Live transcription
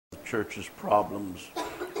church's problems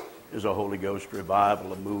is a Holy Ghost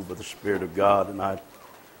revival, a move of the Spirit of God. And I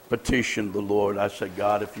petitioned the Lord. I said,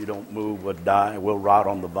 God, if you don't move, we'll die. We'll rot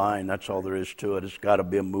on the vine. That's all there is to it. It's got to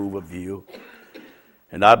be a move of you.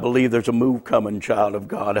 And I believe there's a move coming, child of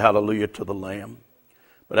God. Hallelujah to the Lamb.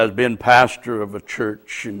 But as being pastor of a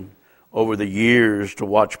church and over the years to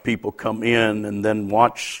watch people come in and then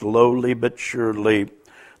watch slowly but surely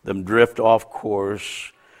them drift off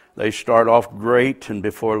course. They start off great, and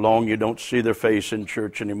before long you don't see their face in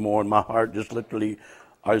church anymore. And my heart just literally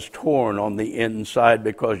is torn on the inside,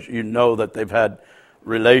 because you know that they've had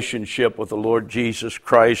relationship with the Lord Jesus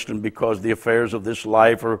Christ, and because the affairs of this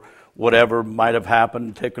life or whatever might have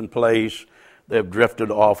happened, taken place, they've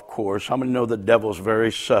drifted off course. How many know the devil's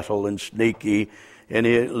very subtle and sneaky? And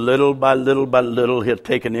he, little by little by little, he'll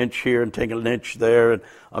take an inch here and take an inch there, and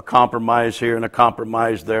a compromise here and a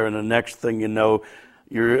compromise there, and the next thing you know,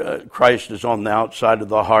 Christ is on the outside of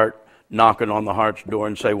the heart, knocking on the heart's door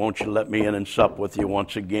and say, won't you let me in and sup with you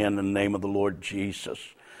once again in the name of the Lord Jesus.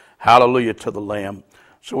 Hallelujah to the Lamb.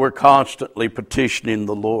 So we're constantly petitioning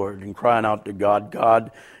the Lord and crying out to God,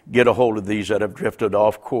 God, get a hold of these that have drifted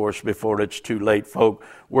off course before it's too late, folk.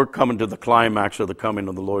 We're coming to the climax of the coming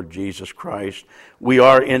of the Lord Jesus Christ. We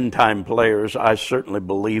are end-time players. I certainly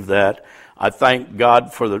believe that. I thank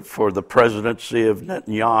God for the presidency of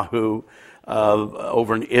Netanyahu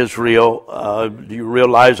over in Israel. Do you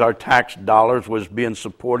realize our tax dollars was being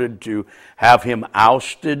supported to have him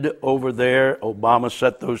ousted over there? Obama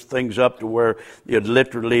set those things up to where he had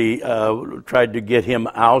literally tried to get him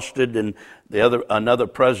ousted and another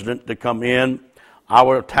president to come in.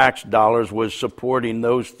 Our tax dollars was supporting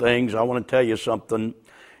those things. I want to tell you something.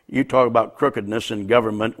 You talk about crookedness in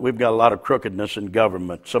government. We've got a lot of crookedness in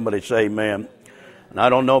government. Somebody say amen. And I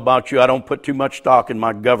don't know about you. I don't put too much stock in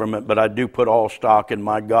my government, but I do put all stock in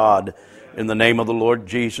my God in the name of the Lord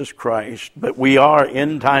Jesus Christ. But we are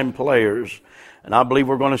end-time players, and I believe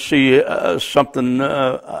we're going to see something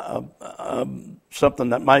that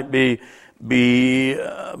might be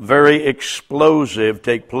very explosive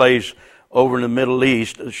take place over in the Middle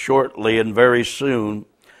East shortly and very soon.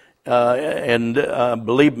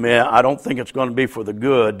 Believe me, I don't think it's going to be for the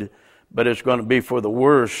good, but it's going to be for the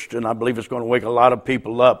worst, and I believe it's going to wake a lot of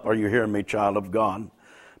people up. Are you hearing me, child of God?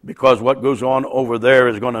 Because what goes on over there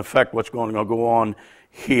is going to affect what's going to go on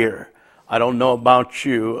here. I don't know about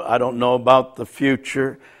you. I don't know about the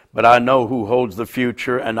future, but I know who holds the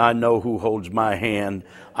future, and I know who holds my hand.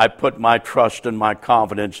 I put my trust and my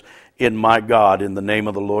confidence in my God in the name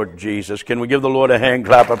of the Lord Jesus. Can we give the Lord a hand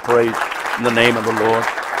clap of praise in the name of the Lord?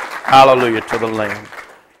 Hallelujah to the Lamb.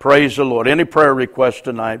 Praise the Lord. Any prayer requests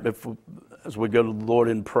tonight as we go to the Lord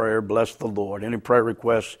in prayer? Bless the Lord. Any prayer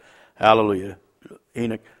requests? Hallelujah.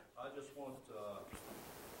 Enoch. I just want to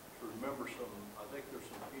remember I think there's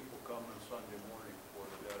some people coming Sunday morning for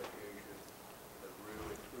the dedication that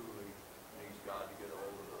really, truly needs God to get a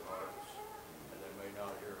hold of their hearts, and they may not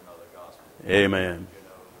hear another gospel. Amen.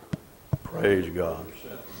 Praise God.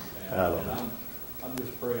 Hallelujah. I'm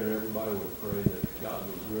just praying everybody would pray that God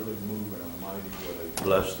would really move in a mighty way.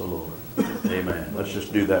 Bless the Lord. Amen. Let's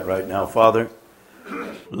just do that right now. Father,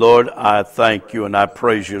 Lord, I thank you and I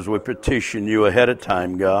praise you as we petition you ahead of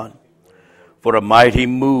time, God, for a mighty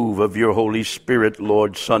move of your Holy Spirit,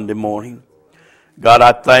 Lord, Sunday morning. God,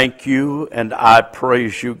 I thank you and I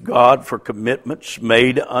praise you, God, for commitments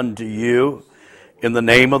made unto you. In the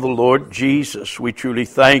name of the Lord Jesus, we truly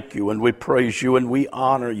thank you and we praise you and we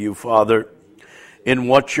honor you, Father, in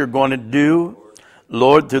what you're going to do,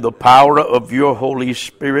 Lord, through the power of your Holy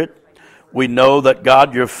Spirit. We know that,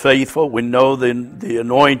 God, you're faithful. We know the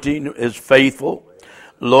anointing is faithful,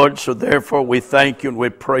 Lord, so therefore we thank you and we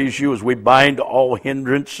praise you as we bind all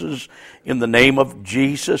hindrances in the name of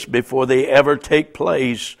Jesus before they ever take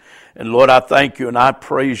place. And Lord, I thank you and I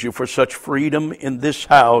praise you for such freedom in this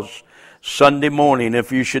house Sunday morning,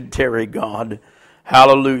 if you should tarry, God.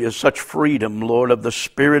 Hallelujah. Such freedom, Lord, of the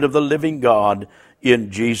Spirit of the living God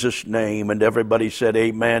in Jesus' name. And everybody said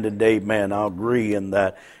amen and amen. I'll agree in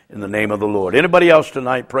that in the name of the Lord. Anybody else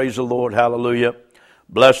tonight? Praise the Lord. Hallelujah.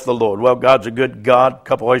 Bless the Lord. Well, God's a good God. A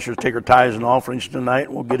couple of ushers take our tithes and offerings tonight.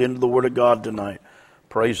 And we'll get into the Word of God tonight.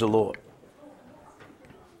 Praise the Lord.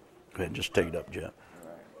 Go ahead and just take it up, Jeff.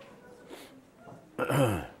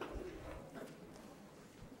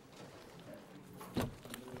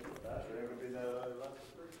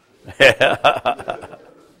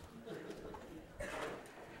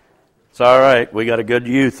 It's all right. We got a good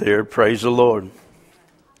youth here. Praise the Lord.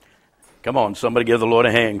 Come on, somebody give the Lord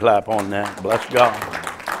a hand clap on that. Bless God.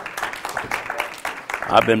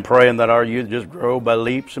 I've been praying that our youth just grow by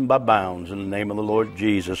leaps and by bounds in the name of the Lord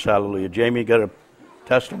Jesus. Hallelujah. Jamie, you got a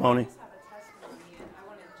testimony? I just have a testimony, and I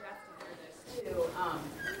wanted Jeff to hear this too.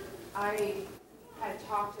 I had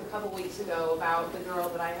talked a couple weeks ago about the girl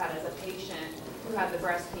that I had as a patient who had the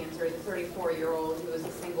breast cancer, the 34-year-old who was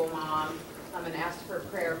a single mom, and asked for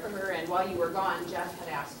prayer for her. And while you were gone, Jeff had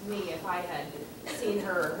asked me if I had seen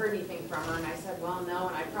her or heard anything from her, and I said, well, no,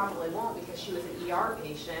 and I probably won't because she was an ER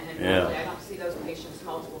patient, and normally I don't see those patients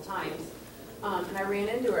multiple times. And I ran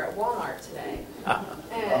into her at Walmart today,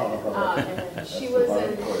 and she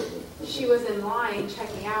was in line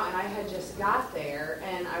checking out, and I had just got there,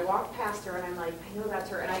 and I walked past her, and I'm like, I know that's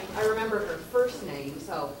her, and I remember her first name,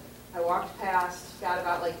 so I walked past, got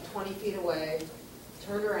about like 20 feet away,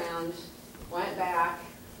 turned around, went back,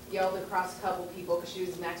 yelled across a couple people because she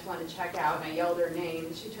was the next one to check out, and I yelled her name,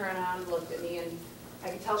 and she turned around and looked at me, and I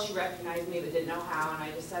could tell she recognized me but didn't know how, and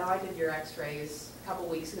I just said, oh, I did your x-rays a couple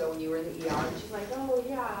weeks ago when you were in the ER, and she's like, oh,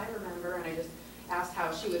 yeah, I remember, and I just asked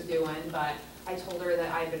how she was doing, but I told her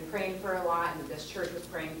that I had been praying for her a lot, and that this church was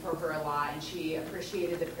praying for her a lot, and she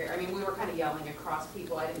appreciated the prayer. I mean, we were kind of yelling across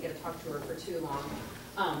people. I didn't get to talk to her for too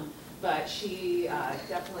long, but she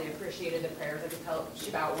definitely appreciated the prayers. I could tell she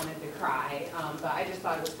about wanted to cry, but I just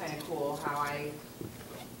thought it was kind of cool how I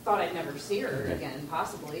thought I'd never see her again,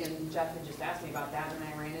 possibly, and Jeff had just asked me about that, and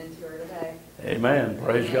I ran into her today. Amen.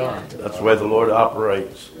 Praise God. That's the way the Lord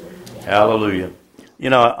operates. Hallelujah. You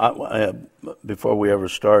know, before we ever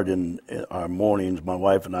start in our mornings, my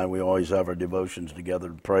wife and I, we always have our devotions together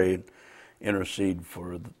to pray and intercede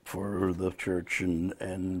for the church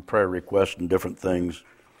and prayer requests and different things.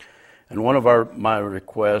 And one of my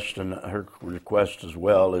requests, and her request as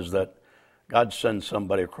well, is that God send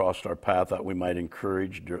somebody across our path that we might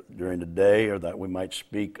encourage during the day, or that we might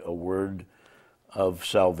speak a word of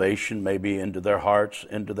salvation maybe into their hearts,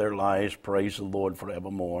 into their lives. Praise the Lord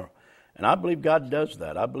forevermore. And I believe God does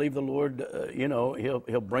that. I believe the Lord,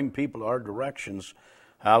 He'll bring people our directions.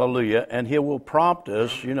 Hallelujah. And He will prompt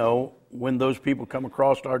us, when those people come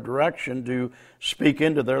across our direction, to speak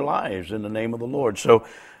into their lives in the name of the Lord. So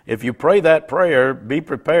if you pray that prayer, be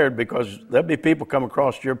prepared, because there'll be people come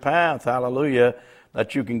across your path, hallelujah,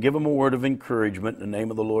 that you can give them a word of encouragement in the name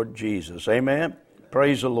of the Lord Jesus. Amen?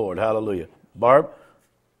 Praise the Lord. Hallelujah. Barb?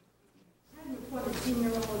 I had a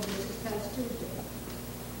 14-year-old this past Tuesday.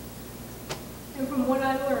 And from what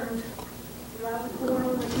I learned, around the corner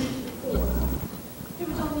when I reached the floor, it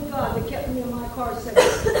was only God that kept me in my car safe.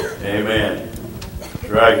 Amen. That's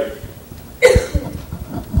right.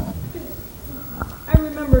 I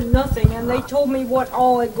remember nothing, and they told me what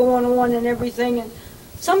all had going on and everything, and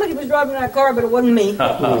somebody was driving that car, but it wasn't me.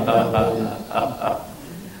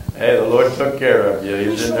 Hey, the Lord took care of you.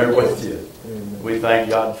 He's in there with you. We thank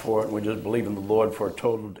God for it, and we just believe in the Lord for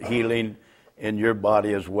total healing in your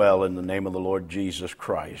body as well, in the name of the Lord Jesus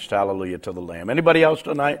Christ. Hallelujah to the Lamb. Anybody else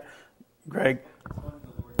tonight? Greg?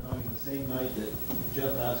 The same night that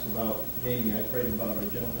Jeff asked about Jamie, I prayed about a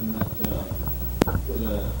gentleman that was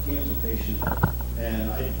a cancer patient,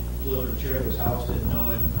 and I delivered a chair to his house, didn't know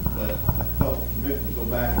him, but I felt convicted to go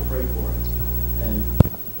back and pray for him. And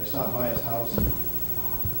I stopped by his house, and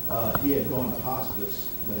he had gone to hospice,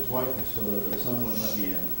 but his wife was still there, but his son wouldn't let me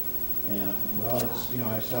in. And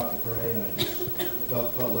I stopped to pray, and I just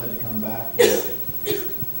felt led to come back. And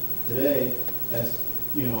today, as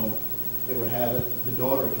it would have it, the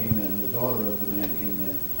daughter came in, the daughter of the man came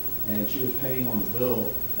in, and she was paying on the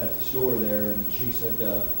bill at the store there, and she said,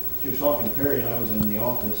 she was talking to Perry, and I was in the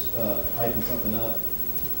office typing something up,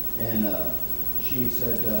 and she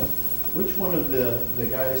said, which one of the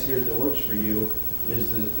guys here that works for you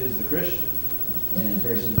is the Christian? And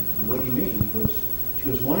Perry said, what do you mean? She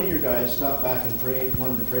goes, one of your guys stopped back and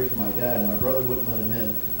wanted to pray for my dad, and my brother wouldn't let him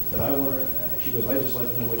in, but she goes, I'd just like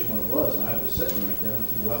to know which one it was. And I was sitting right there, and I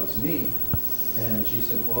said, well, that was me. And she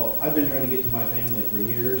said, well, I've been trying to get to my family for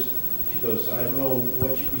years. She goes, I don't know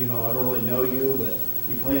what I don't really know you, but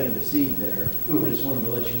you planted a seed there. I just wanted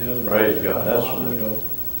to let you know that. Praise God. That's mom,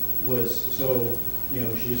 was so,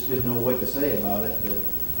 she just didn't know what to say about it. But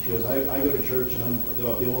she goes, I go to church, and I'm the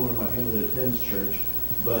only one in my family that attends church.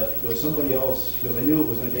 But she goes, somebody else, she goes, I knew it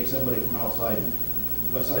was going to take somebody from outside,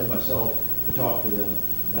 besides myself, to talk to them.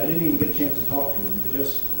 And I didn't even get a chance to talk to them, but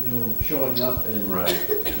just, showing up and, right.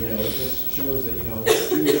 It just shows that,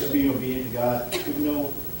 even just being obedient to God, even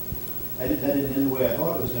though that didn't end the way I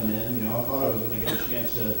thought it was going to end. I thought I was going to get a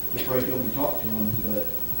chance to pray to him and talk to him, but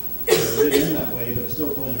it didn't end that way, but it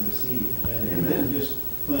still planted the seed. And it didn't just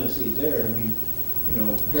plant a seed there. I mean,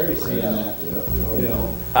 Perry's saying that,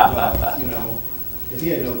 because he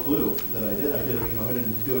had no clue that I did it. I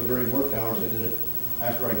didn't do it during work hours. I did it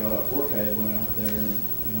after I got off work. I had went out there, and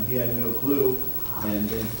he had no clue. And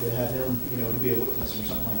then to have him, to be a witness or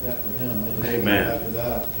something like that for him. I just Amen. thank God for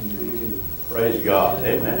that opportunity too. Praise God.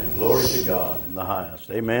 Amen. Glory to God in the highest.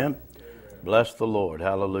 Amen. Bless the Lord.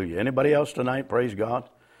 Hallelujah. Anybody else tonight? Praise God.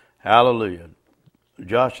 Hallelujah.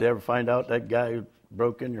 Josh, you ever find out that guy who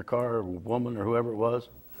broke in your car, or woman, or whoever it was?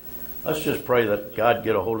 Let's just pray that God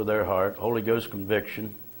get a hold of their heart, Holy Ghost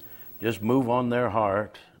conviction. Just move on their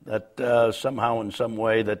heart, that somehow in some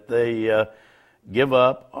way that they give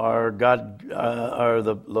up, or God, or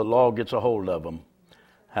the law gets a hold of them.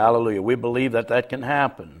 Hallelujah. We believe that can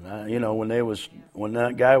happen. When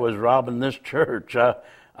that guy was robbing this church,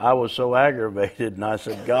 I was so aggravated, and I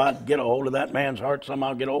said, God, get a hold of that man's heart,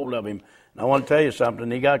 somehow get a hold of him. And I want to tell you something,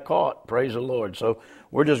 he got caught. Praise the Lord. So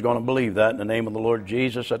we're just going to believe that in the name of the Lord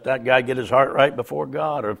Jesus, that guy get his heart right before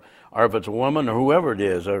God, or if it's a woman or whoever it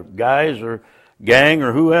is, or guys or gang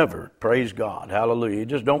or whoever. Praise God. Hallelujah. You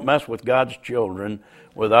just don't mess with God's children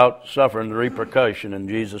without suffering the repercussion in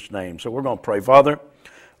Jesus' name. So we're going to pray. Father,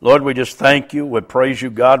 Lord, we just thank you. We praise you,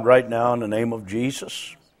 God, right now in the name of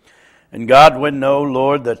Jesus. And God, we know,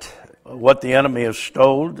 Lord, that what the enemy has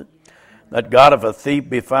stolen, that God, if a thief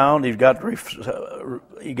be found, he got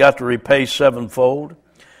to repay sevenfold.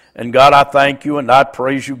 And God, I thank you and I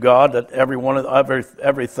praise you, God, that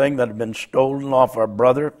everything that had been stolen off our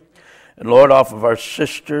brother, and Lord, off of our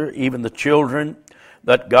sister, even the children,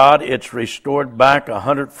 that God, it's restored back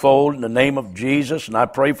 100-fold in the name of Jesus. And I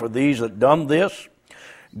pray for these that done this,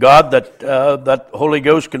 God, that Holy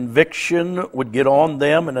Ghost conviction would get on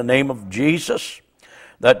them in the name of Jesus,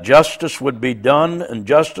 that justice would be done and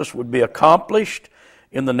justice would be accomplished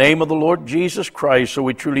in the name of the Lord Jesus Christ. So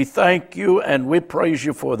we truly thank you and we praise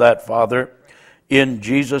you for that, Father, in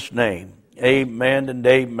Jesus' name. Amen and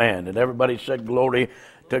amen. And everybody said glory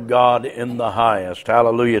to God in the highest.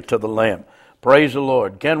 Hallelujah to the Lamb. Praise the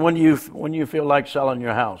Lord. Ken, when you feel like selling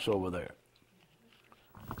your house over there?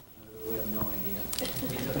 We have no idea.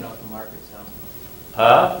 We took it off the market, so.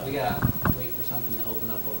 Huh? We got to wait for something to open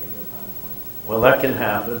up over here, probably. Well, that can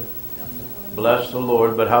happen. Yeah. Bless the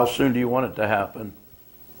Lord. But how soon do you want it to happen?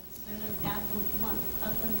 As soon as God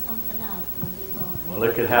opens something up, we'll be going. Well,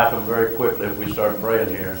 it could happen very quickly if we start praying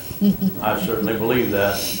here. I certainly believe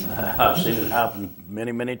that. I've seen it happen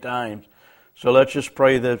many, many times. So let's just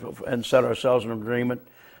pray that and set ourselves in agreement.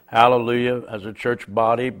 Hallelujah. As a church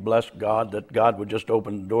body, bless God that God would just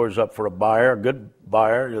open the doors up for a buyer, a good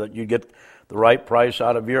buyer, that you get the right price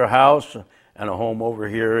out of your house and a home over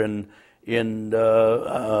here in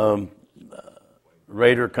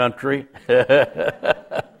Raider country. Bless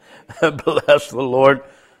the Lord.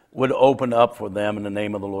 Would open up for them in the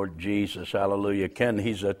name of the Lord Jesus. Hallelujah. Ken,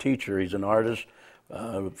 he's a teacher. He's an artist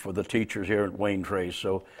for the teachers here at Wayne Trace.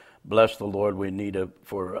 So bless the Lord. We need an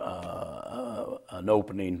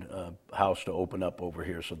opening house to open up over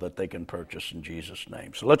here so that they can purchase in Jesus'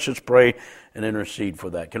 name. So let's just pray and intercede for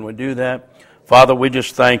that. Can we do that? Father, we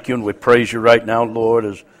just thank you and we praise you right now, Lord,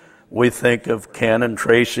 as we think of Ken and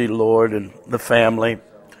Tracy, Lord, and the family.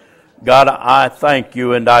 God, I thank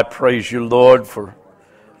you and I praise you, Lord, for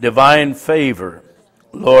divine favor,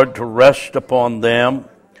 Lord, to rest upon them.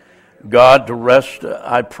 God, to rest,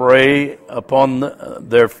 I pray, upon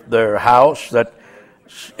their house, that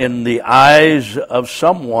in the eyes of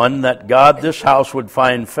someone, that God, this house would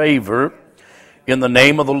find favor in the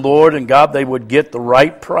name of the Lord, and God, they would get the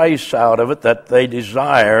right price out of it that they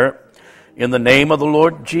desire in the name of the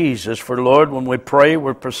Lord Jesus. For Lord, when we pray,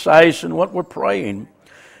 we're precise in what we're praying.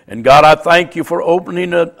 And God, I thank you for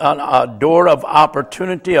opening a door of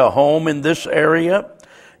opportunity, a home in this area.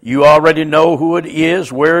 You already know who it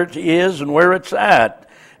is, where it is, and where it's at.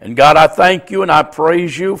 And God, I thank you and I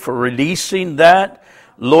praise you for releasing that,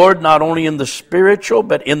 Lord, not only in the spiritual,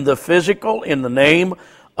 but in the physical, in the name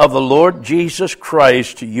of the Lord Jesus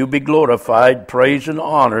Christ. To you be glorified, praised, and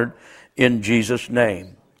honored in Jesus'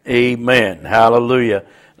 name. Amen. Hallelujah.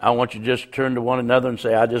 I want you to just turn to one another and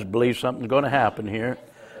say, I just believe something's going to happen here.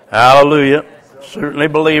 Hallelujah. Certainly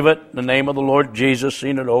believe it. In the name of the Lord Jesus,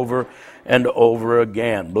 seen it over and over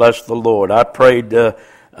again. Bless the Lord. I prayed,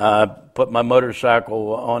 put my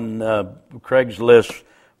motorcycle on Craigslist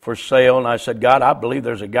for sale, and I said, God, I believe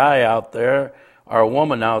there's a guy out there or a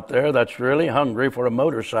woman out there that's really hungry for a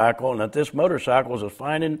motorcycle, and that this motorcycle is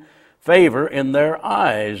finding favor in their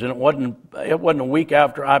eyes. And it wasn't a week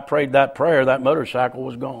after I prayed that prayer, that motorcycle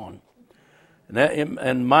was gone.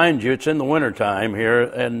 And mind you, it's in the wintertime here,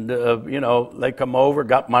 and, they come over,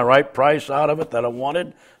 got my right price out of it that I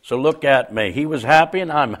wanted. So look at me. He was happy,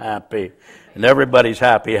 and I'm happy. And everybody's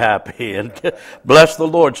happy. And bless the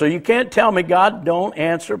Lord. So you can't tell me God don't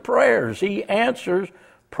answer prayers. He answers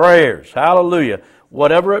prayers. Hallelujah.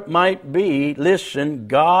 whatever it might be, listen,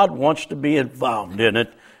 God wants to be involved in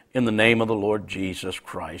it in the name of the Lord Jesus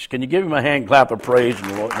Christ. Can you give him a hand clap of praise in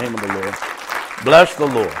the name of the Lord? Bless the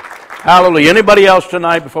Lord. Hallelujah. Anybody else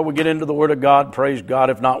tonight before we get into the Word of God? Praise God.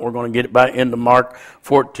 If not, we're going to get back into Mark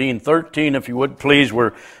 14:13. If you would, please.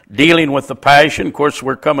 We're dealing with the Passion. Of course,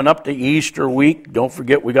 we're coming up to Easter week. Don't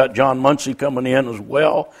forget, we got John Muncie coming in as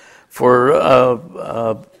well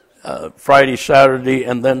for Friday, Saturday,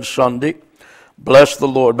 and then Sunday. Bless the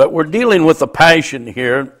Lord. But we're dealing with the Passion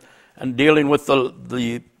here and dealing with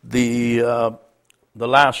the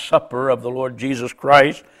Last Supper of the Lord Jesus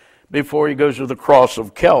Christ before he goes to the cross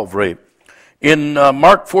of Calvary. In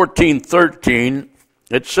Mark 14:13,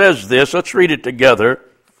 it says this. Let's read it together.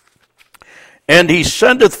 And he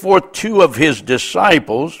sendeth forth 2 of his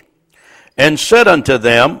disciples, and said unto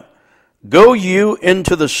them, Go you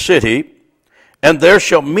into the city, and there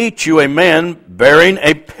shall meet you a man bearing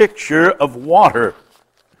a pitcher of water.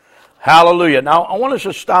 Hallelujah. Now, I want us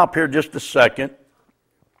to stop here just a second.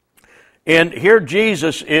 And here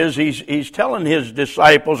Jesus is, he's telling his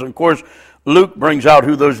disciples, and of course, Luke brings out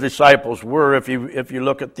who those disciples were. If you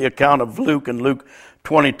look at the account of Luke in Luke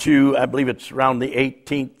 22, I believe it's around the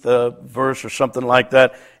 18th verse or something like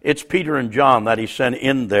that. It's Peter and John that he sent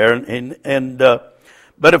in there.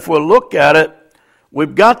 But if we'll look at it,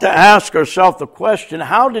 we've got to ask ourselves the question,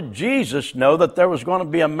 how did Jesus know that there was going to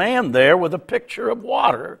be a man there with a pitcher of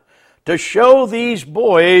water to show these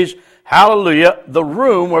boys, hallelujah, the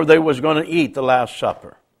room where they was going to eat the Last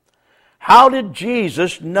Supper? How did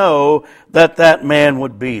Jesus know that that man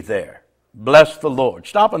would be there? Bless the Lord.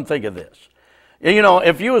 Stop and think of this. You know,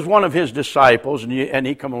 if you was one of his disciples and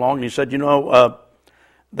he come along and he said,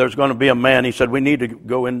 there's going to be a man, he said, we need to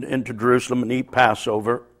go into Jerusalem and eat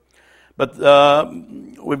Passover. But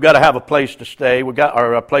we've got to have a place to stay. We've got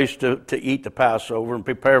a place to eat the Passover and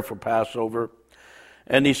prepare for Passover.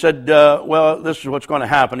 And he said, well, this is what's going to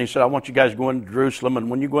happen. He said, I want you guys to go into Jerusalem. And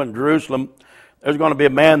when you go into Jerusalem, there's going to be a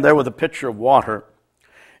man there with a pitcher of water.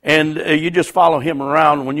 And you just follow him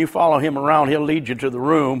around. When you follow him around, he'll lead you to the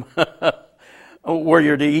room where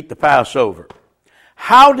you're to eat the Passover.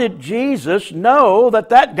 How did Jesus know that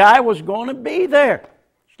that guy was going to be there?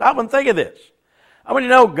 Stop and think of this. I mean, you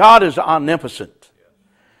know, God is omnipotent.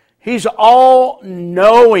 He's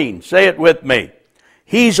all-knowing. Say it with me.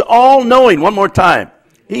 He's all-knowing. One more time.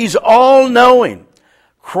 He's all-knowing.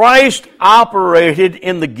 Christ operated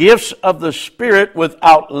in the gifts of the Spirit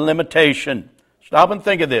without limitation. Stop and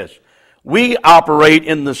think of this. We operate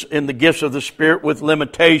in the gifts of the Spirit with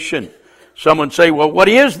limitation. Someone say, well, what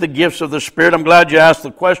is the gifts of the Spirit? I'm glad you asked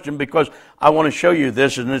the question because I want to show you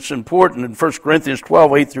this, and it's important. In 1 Corinthians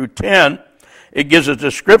 12, 8 through 10, it gives a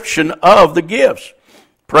description of the gifts.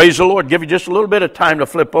 Praise the Lord. Give you just a little bit of time to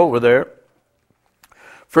flip over there.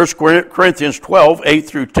 1 Corinthians 12, 8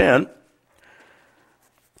 through 10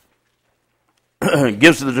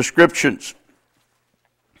 gives the descriptions.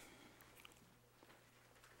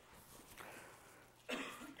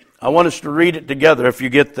 I want us to read it together if you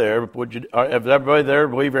get there. If everybody there,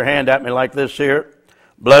 wave your hand at me like this here.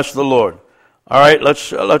 Bless the Lord. All right, let's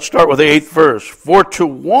start with the 8th verse. For to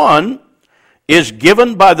one is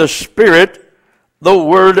given by the Spirit the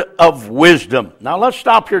word of wisdom. Now let's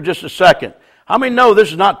stop here just a second. How many know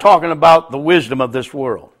this is not talking about the wisdom of this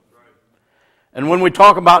world? And when we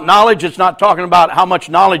talk about knowledge, it's not talking about how much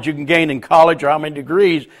knowledge you can gain in college or how many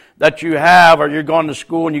degrees that you have or you're going to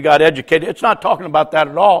school and you got educated. It's not talking about that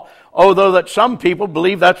at all, although that some people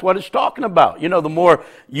believe that's what it's talking about. You know, the more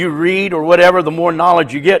you read or whatever, the more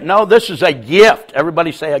knowledge you get. No, this is a gift.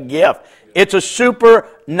 Everybody say a gift. It's a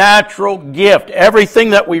supernatural gift.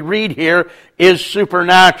 Everything that we read here is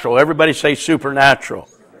supernatural. Everybody say supernatural.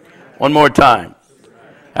 One more time.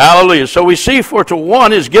 Hallelujah. So we see, for to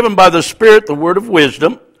one is given by the Spirit the word of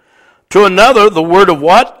wisdom, to another the word of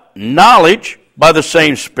what? Knowledge by the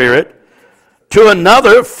same Spirit, to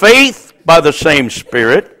another faith by the same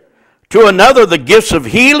Spirit, to another the gifts of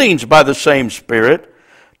healings by the same Spirit,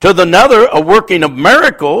 to another a working of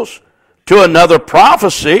miracles, to another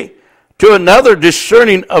prophecy, to another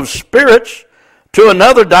discerning of spirits, to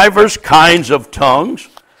another diverse kinds of tongues,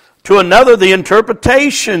 to another the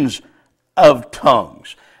interpretations of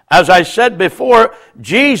tongues. As I said before,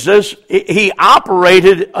 Jesus, he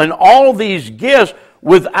operated in all these gifts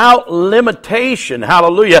without limitation.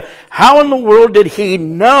 Hallelujah. How in the world did he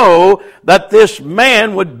know that this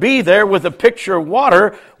man would be there with a pitcher of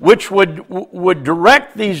water, which would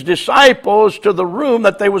direct these disciples to the room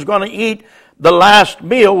that they was going to eat the last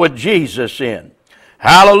meal with Jesus in?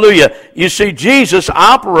 Hallelujah. You see, Jesus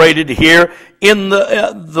operated here in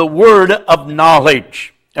the word of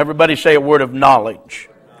knowledge. Everybody say a word of knowledge.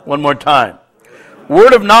 One more time.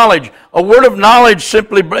 Word of knowledge. A word of knowledge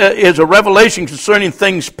simply is a revelation concerning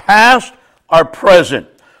things past or present.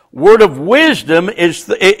 Word of wisdom is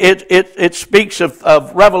it speaks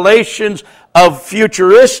of revelations of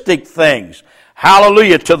futuristic things.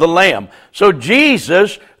 Hallelujah to the Lamb. So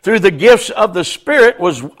Jesus, through the gifts of the Spirit,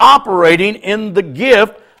 was operating in the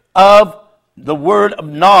gift of the word of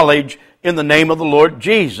knowledge in the name of the Lord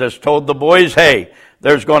Jesus. Told the boys, hey,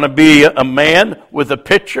 there's going to be a man with a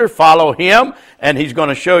pitcher, follow him, and he's going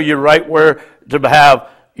to show you right where to have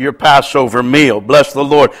your Passover meal. Bless the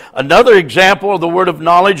Lord. Another example of the word of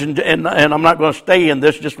knowledge, and I'm not going to stay in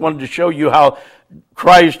this, just wanted to show you how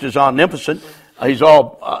Christ is omnipotent. He's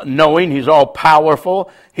all knowing. He's all powerful.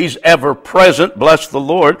 He's ever present. Bless the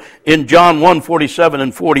Lord. In John 1:47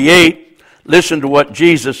 and 48, listen to what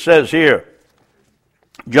Jesus says here.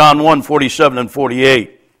 John 1:47 and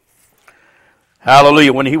 48.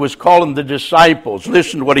 Hallelujah. When he was calling the disciples,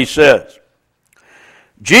 listen to what he says.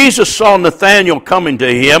 Jesus saw Nathanael coming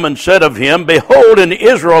to him and said of him, behold, an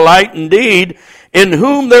Israelite indeed, in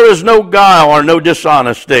whom there is no guile or no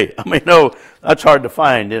dishonesty. I mean, no, that's hard to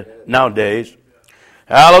find nowadays.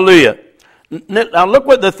 Hallelujah. Now look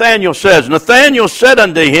what Nathanael says. Nathanael said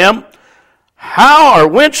unto him, how or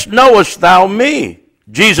whence knowest thou me?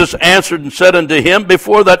 Jesus answered and said unto him,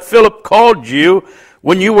 before that Philip called you,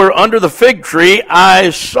 when you were under the fig tree, I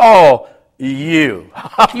saw you.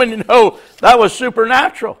 How many know that was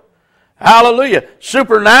supernatural? Hallelujah.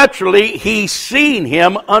 Supernaturally, he seen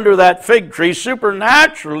him under that fig tree.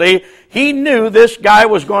 Supernaturally, he knew this guy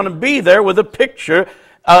was going to be there with a picture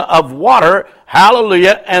of water.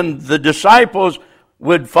 Hallelujah. And the disciples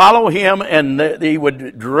would follow him, and he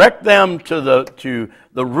would direct them to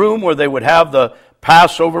the room where they would have the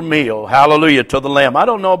Passover meal. Hallelujah to the Lamb. I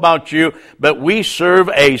don't know about you, but we serve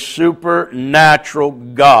a supernatural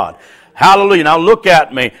God. Hallelujah. Now look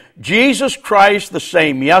at me. Jesus Christ the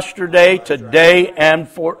same yesterday, today, and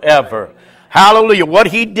forever. Hallelujah. What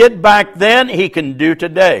he did back then, he can do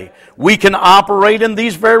today. We can operate in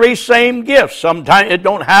these very same gifts. Sometimes it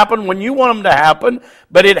don't happen when you want them to happen,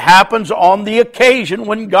 but it happens on the occasion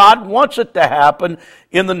when God wants it to happen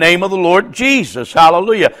in the name of the Lord Jesus.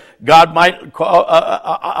 Hallelujah. God might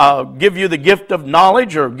give you the gift of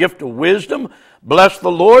knowledge or gift of wisdom. Bless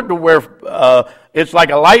the Lord, to where it's like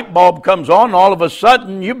a light bulb comes on, and all of a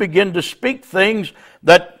sudden you begin to speak things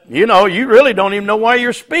that, you really don't even know why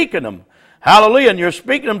you're speaking them. Hallelujah. And you're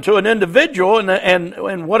speaking them to an individual,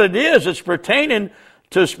 and what it is, it's pertaining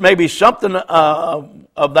to maybe something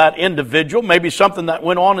of that individual, maybe something that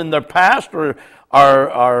went on in their past or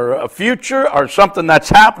our future, or something that's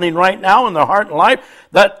happening right now in their heart and life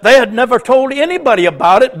that they had never told anybody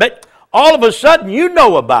about it, but all of a sudden you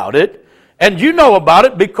know about it. And you know about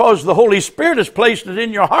it because the Holy Spirit has placed it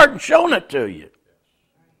in your heart and shown it to you.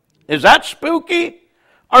 Is that spooky?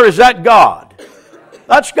 Or is that God?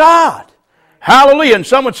 That's God. Hallelujah. And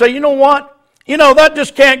some would say, you know what? That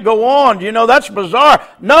just can't go on. That's bizarre.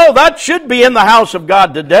 No, that should be in the house of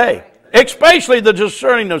God today. Especially the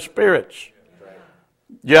discerning of spirits.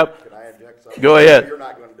 Yep. Can I inject something? Go ahead. You're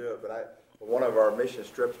not going to do it, but one of our mission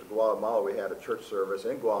trips to Guatemala, we had a church service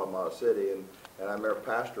in Guatemala City, and I remember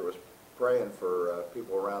Pastor was praying for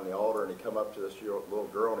people around the altar, and he come up to this little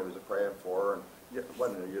girl, and he was praying for her, and it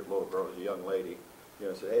wasn't a little girl, it was a young lady,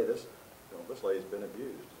 said, hey, this lady's been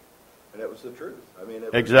abused. And it was the truth. I mean,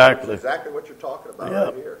 it was exactly what you're talking about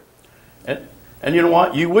right here. And you know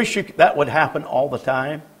what? You wish that would happen all the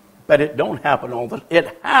time, but it don't happen all the time.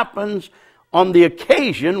 It happens on the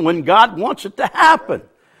occasion when God wants it to happen.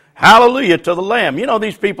 Hallelujah to the Lamb.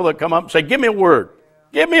 These people that come up and say, give me a word.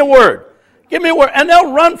 Give me a word. Give me a word. And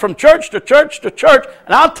they'll run from church to church to church.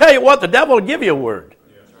 And I'll tell you what, the devil will give you a word.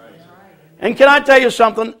 And can I tell you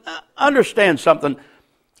something? Understand something.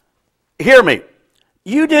 Hear me.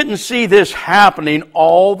 You didn't see this happening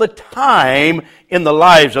all the time in the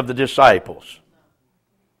lives of the disciples.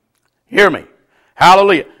 Hear me.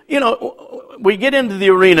 Hallelujah. We get into the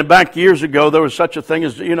arena. Back years ago, there was such a thing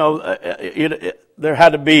as, there had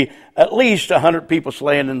to be at least 100 people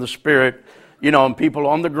slain in the Spirit, and people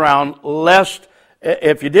on the ground, lest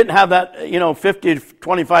if you didn't have that, 50 to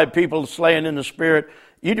 25 people slain in the Spirit,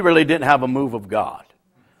 you really didn't have a move of God.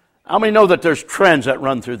 How many know that there's trends that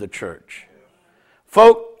run through the church?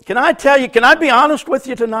 Folk, can I be honest with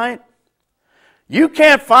you tonight? You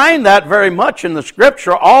can't find that very much in the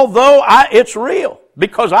Scripture, although it's real,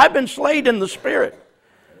 because I've been slayed in the Spirit.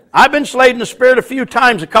 I've been slayed in the Spirit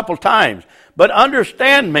a couple times, but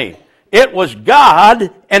understand me. It was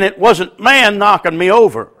God, and it wasn't man knocking me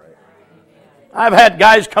over. I've had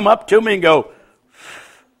guys come up to me and go,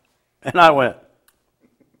 and I went.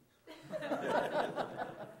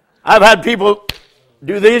 I've had people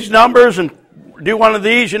do these numbers and do one of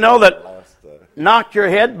these, that knock your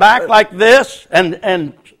head back like this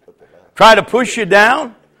and try to push you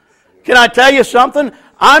down? Can I tell you something?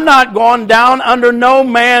 I'm not going down under no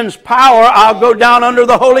man's power. I'll go down under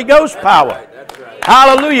the Holy Ghost power.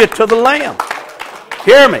 Hallelujah to the Lamb.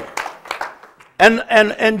 Hear me. And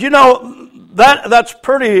that's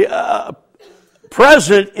pretty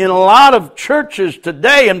present in a lot of churches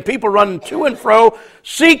today, and people running to and fro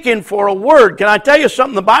seeking for a word. Can I tell you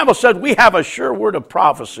something? The Bible said we have a sure word of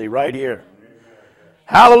prophecy right here.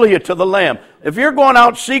 Hallelujah to the Lamb. If you're going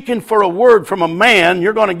out seeking for a word from a man,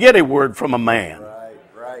 you're going to get a word from a man.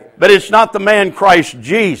 Right. But it's not the man Christ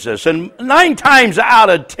Jesus. And 9 times out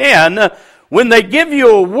of 10, when they give you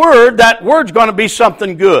a word, that word's going to be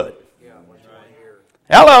something good.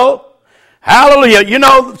 Hello. Hallelujah.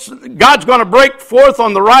 God's going to break forth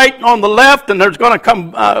on the right and on the left, and there's going to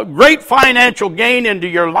come great financial gain into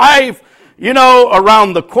your life,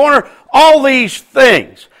 around the corner. All these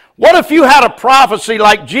things. What if you had a prophecy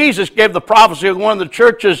like Jesus gave the prophecy of one of the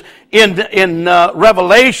churches in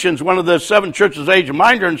Revelations, one of the 7 churches of Asia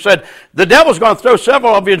Minor, and said, the devil's going to throw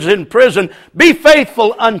several of you in prison. Be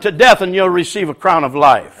faithful unto death, and you'll receive a crown of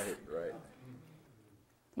life. Right.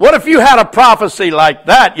 What if you had a prophecy like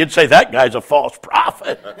that? You'd say, that guy's a false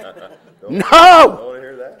prophet.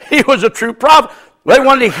 No! He was a true prophet. They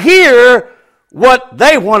wanted to hear what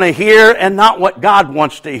they want to hear and not what God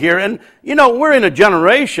wants to hear. And, we're in a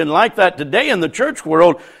generation like that today in the church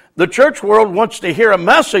world. The church world wants to hear a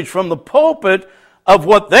message from the pulpit of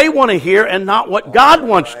what they want to hear and not what God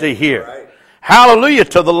wants to hear. Right. Hallelujah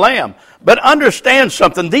to the Lamb. But understand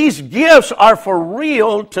something. These gifts are for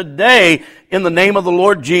real today in the name of the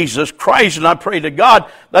Lord Jesus Christ. And I pray to God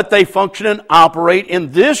that they function and operate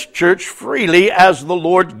in this church freely as the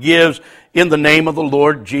Lord gives in the name of the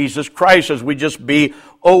Lord Jesus Christ, as we just be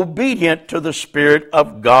obedient to the Spirit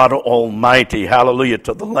of God Almighty. Hallelujah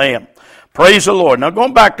to the Lamb. Praise the Lord. Now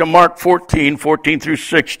going back to Mark 14 through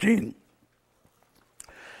 16.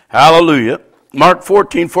 Hallelujah. Mark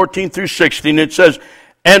 14 through 16, it says,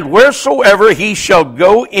 and wheresoever he shall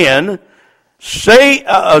go in, say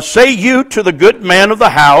you to the good man of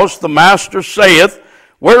the house, the master saith,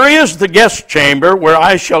 where is the guest chamber where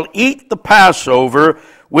I shall eat the Passover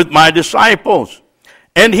with my disciples?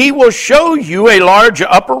 And he will show you a large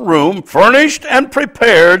upper room, furnished and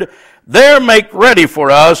prepared. There make ready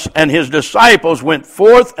for us. And his disciples went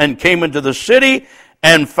forth and came into the city,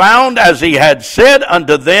 and found as he had said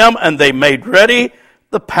unto them, and they made ready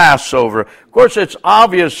the Passover. Of course, it's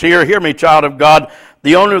obvious here, hear me, child of God,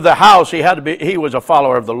 the owner of the house, he was a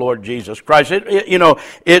follower of the Lord Jesus Christ.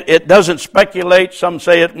 It doesn't speculate. Some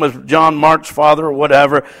say it was John Mark's father or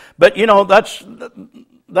whatever. But,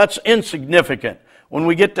 that's insignificant. When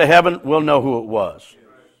we get to heaven, we'll know who it was.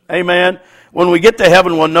 Amen. When we get to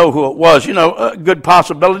heaven, we'll know who it was. A good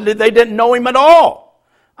possibility they didn't know him at all.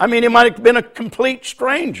 I mean, he might have been a complete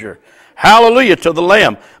stranger. Hallelujah to the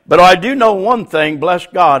Lamb. But I do know one thing, bless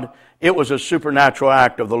God, it was a supernatural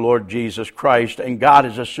act of the Lord Jesus Christ. And God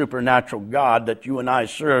is a supernatural God that you and I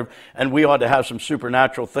serve. And we ought to have some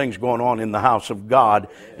supernatural things going on in the house of God.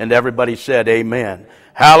 And everybody said amen.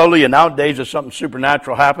 Hallelujah. Nowadays, if something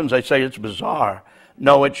supernatural happens, they say it's bizarre.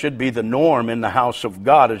 No, it should be the norm in the house of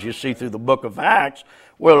God, as you see through the book of Acts,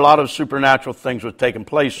 where a lot of supernatural things were taking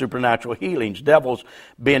place, supernatural healings, devils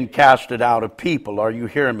being casted out of people. Are you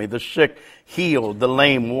hearing me? The sick healed, the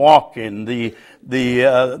lame walking, the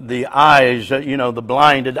eyes, the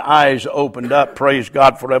blinded eyes opened up. Praise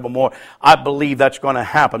God forevermore. I believe that's going to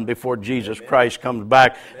happen before Jesus Christ comes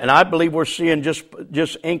back. And I believe we're seeing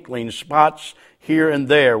just inklings, spots here and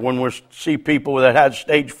there when we see people that had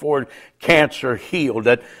stage 4 cancer healed,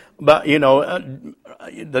 but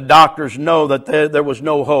the doctors know that there was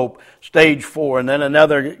no hope, stage 4. And then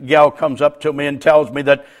another gal comes up to me and tells me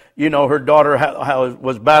that, her daughter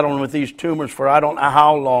was battling with these tumors for I don't know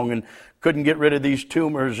how long and couldn't get rid of these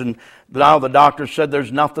tumors. And now the doctor said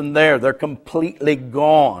there's nothing there. They're completely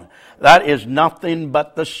gone. That is nothing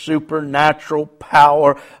but the supernatural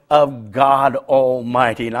power of God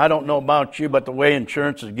Almighty. And I don't know about you, but the way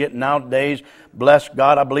insurance is getting nowadays, bless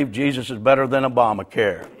God, I believe Jesus is better than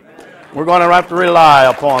Obamacare. We're going to have to rely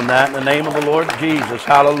upon that in the name of the Lord Jesus.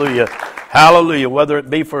 Hallelujah. Hallelujah. Whether it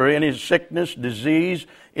be for any sickness, disease,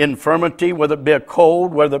 infirmity, whether it be a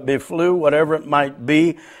cold, whether it be flu, whatever it might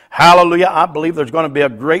be. Hallelujah. I believe there's going to be a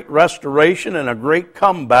great restoration and a great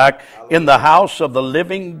comeback in the house of the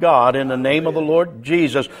living God in the name of the Lord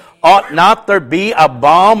Jesus. Ought not there be a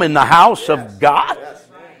balm in the house of God?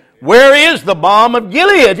 Where is the balm of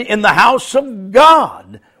Gilead in the house of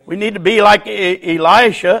God? We need to be like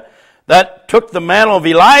Elisha, that took the mantle of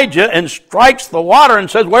Elijah and strikes the water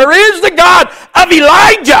and says, "Where is the God of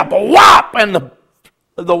Elijah?" Whop! And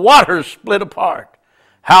the water split apart.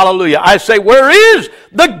 Hallelujah. I say, where is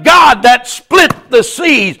the God that split the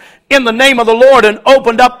seas in the name of the Lord and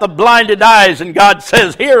opened up the blinded eyes? And God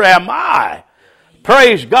says, "Here am I."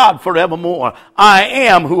 Praise God forevermore. I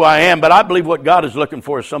am who I am, but I believe what God is looking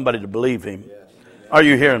for is somebody to believe Him. Are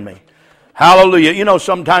you hearing me? Hallelujah. You know,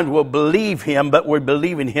 sometimes we'll believe Him, but we're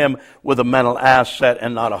believing Him with a mental asset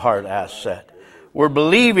and not a heart asset. We're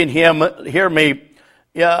believing Him, hear me,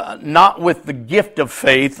 not with the gift of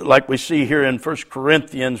faith like we see here in 1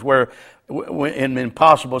 Corinthians, where in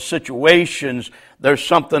impossible situations, there's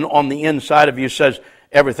something on the inside of you says,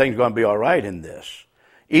 everything's going to be all right in this.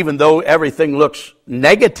 Even though everything looks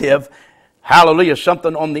negative, hallelujah,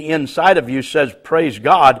 something on the inside of you says, praise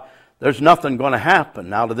God, there's nothing going to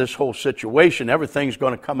happen out of this whole situation. Everything's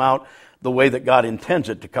going to come out the way that God intends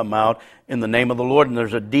it to come out in the name of the Lord. And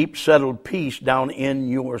there's a deep settled peace down in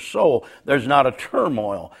your soul. There's not a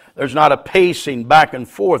turmoil. There's not a pacing back and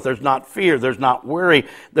forth. There's not fear. There's not worry.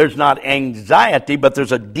 There's not anxiety, but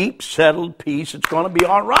there's a deep settled peace. It's going to be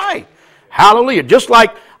all right. Hallelujah. Just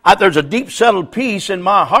like there's a deep settled peace in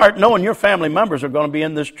my heart knowing your family members are going to be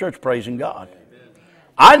in this church praising God.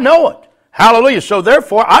 I know it. Hallelujah. So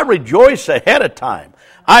therefore, I rejoice ahead of time.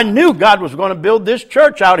 I knew God was going to build this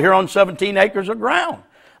church out here on 17 acres of ground.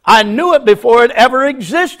 I knew it before it ever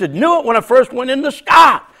existed. Knew it when I first went into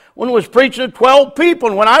Scott, when I was preaching to 12 people,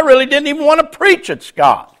 and when I really didn't even want to preach at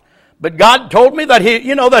Scott. But God told me that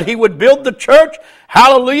He would build the church,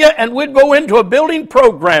 hallelujah, and we'd go into a building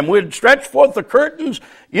program. We'd stretch forth the curtains,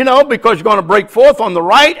 because you're going to break forth on the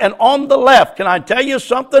right and on the left. Can I tell you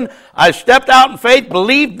something? I stepped out in faith,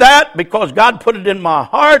 believed that because God put it in my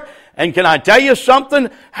heart. And can I tell you something?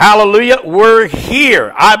 Hallelujah, we're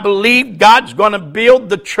here. I believe God's going to build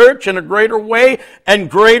the church in a greater way and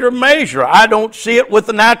greater measure. I don't see it with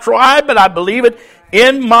the natural eye, but I believe it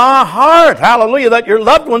in my heart. Hallelujah, that your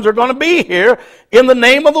loved ones are going to be here in the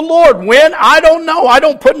name of the Lord. When? I don't know. I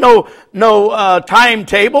don't put no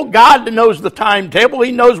timetable. God knows the timetable.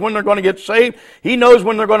 He knows when they're going to get saved. He knows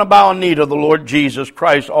when they're going to bow a knee to the Lord Jesus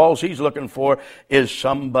Christ. All He's looking for is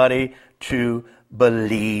somebody to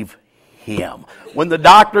believe Him. When the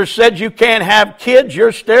doctor said you can't have kids,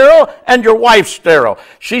 you're sterile and your wife's sterile.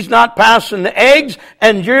 She's not passing the eggs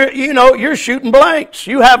and you're shooting blanks.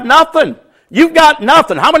 You have nothing. You've got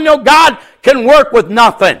nothing. How many know God can work with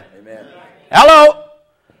nothing? Amen. Hello?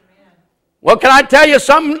 Amen. Well, can I tell you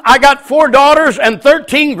something? I got 4 daughters and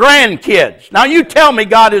 13 grandkids. Now you tell me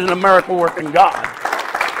God isn't a miracle working God.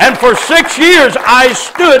 And for 6 years I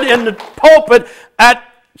stood in the pulpit at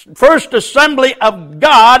First Assembly of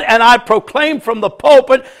God, and I proclaimed from the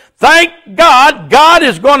pulpit, thank God, God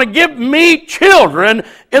is going to give me children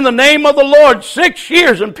in the name of the Lord. 6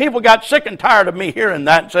 years, and people got sick and tired of me hearing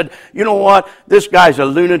that and said, you know what, this guy's a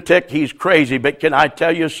lunatic, he's crazy. But can I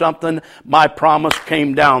tell you something? My promise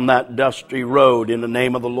came down that dusty road in the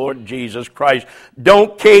name of the Lord Jesus Christ.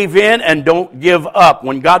 Don't cave in and don't give up.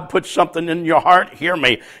 When God puts something in your heart, hear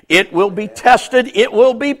me, it will be tested, it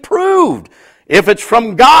will be proved. If it's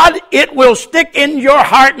from God, it will stick in your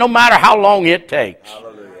heart no matter how long it takes.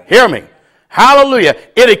 Hallelujah. Hear me. Hallelujah.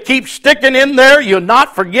 It'll keep sticking in there. You'll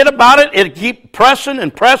not forget about it. It'll keep pressing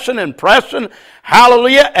and pressing and pressing.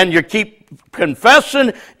 Hallelujah. And you keep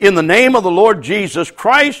confessing in the name of the Lord Jesus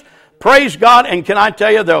Christ. Praise God. And can I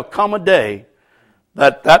tell you, there'll come a day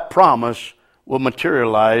that promise will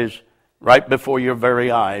materialize right before your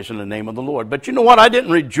very eyes in the name of the Lord. But you know what? I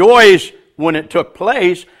didn't rejoice when it took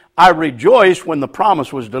place. I rejoiced when the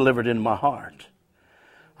promise was delivered in my heart.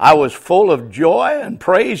 I was full of joy and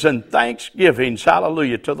praise and thanksgivings,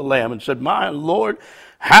 hallelujah, to the Lamb, and said, my Lord,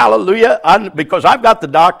 hallelujah, because I've got the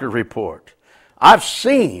doctor report. I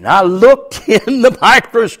looked in the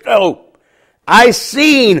microscope. I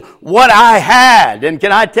seen what I had, and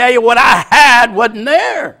can I tell you what I had wasn't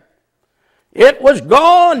there. It was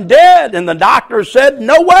gone, dead, and the doctor said,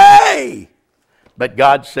 no way. But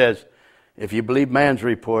God says, if you believe man's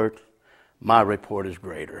report, my report is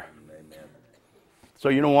greater. Amen. So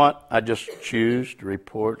you know what? I just choose the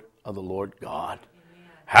report of the Lord God. Amen.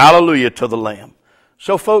 Hallelujah to the Lamb.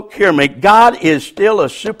 So folk, hear me. God is still a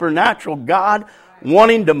supernatural God,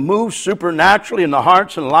 wanting to move supernaturally in the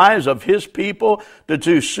hearts and lives of His people to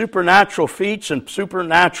do supernatural feats and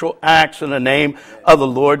supernatural acts in the name of the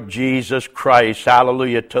Lord Jesus Christ.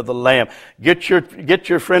 Hallelujah to the Lamb. Get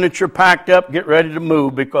your furniture packed up, get ready to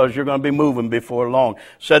move, because you're going to be moving before long.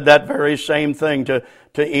 Said that very same thing to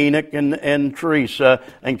Enoch and Teresa.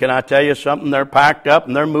 And can I tell you something? They're packed up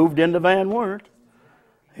and they're moved into Van Wert.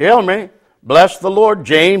 Hear me. Bless the Lord.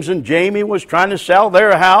 James and Jamie was trying to sell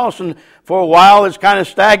their house, and for a while it's kind of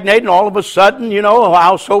stagnated, and all of a sudden, a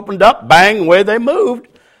house opened up, bang, away they moved.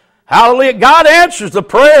 Hallelujah. God answers the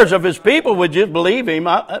prayers of His people. Would you believe Him?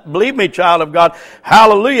 Believe me, child of God.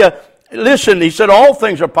 Hallelujah. Listen, He said, all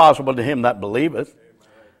things are possible to him that believeth.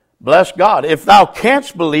 Bless God. If thou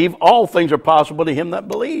canst believe, all things are possible to him that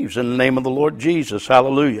believes. In the name of the Lord Jesus.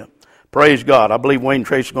 Hallelujah. Praise God. I believe Wayne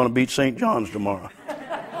Trace is going to beat St. John's tomorrow.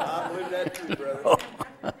 I believe that too, brother.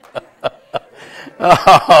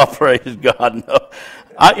 Oh, praise God. No.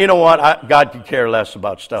 You know what? God could care less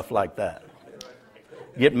about stuff like that.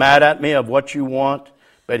 Get mad at me of what you want,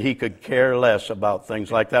 but He could care less about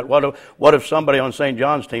things like that. What if somebody on St.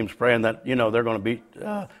 John's team's praying that, they're going to beat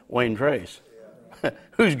Wayne Trace?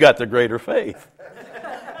 Who's got the greater faith?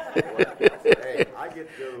 Hey, I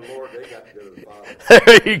get to go to the Lord, they got to go to the Father.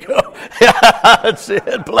 There you go. That's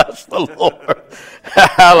it. Bless the Lord.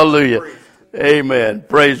 Hallelujah. Amen.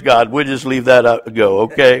 Praise God. We'll just leave that go,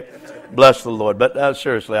 okay? Bless the Lord. But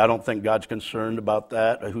seriously, I don't think God's concerned about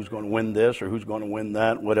that, who's going to win this or who's going to win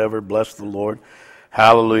that, whatever. Bless the Lord.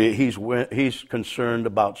 Hallelujah. He's concerned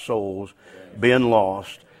about souls being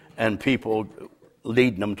lost and people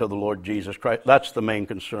leading them to the Lord Jesus Christ. That's the main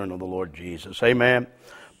concern of the Lord Jesus. Amen.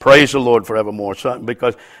 Praise the Lord forevermore.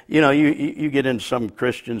 Because, you get into some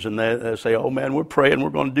Christians and they say, oh man, we're praying,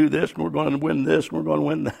 we're going to do this, and we're going to win this, and we're going to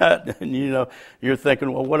win that. And, you're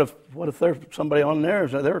thinking, well, what if there's somebody on there,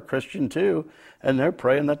 they're a Christian too, and they're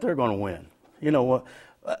praying that they're going to win? What?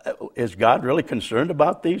 Is God really concerned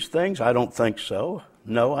about these things? I don't think so.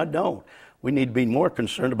 No, I don't. We need to be more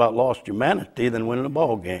concerned about lost humanity than winning a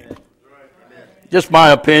ball game. Just my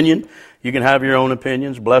opinion. You can have your own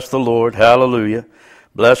opinions. Bless the Lord. Hallelujah.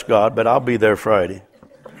 Bless God, but I'll be there Friday.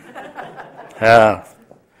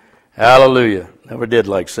 Hallelujah. Never did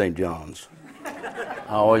like St. John's.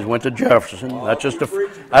 I always went to Jefferson. That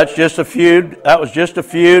was just a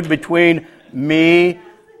feud between me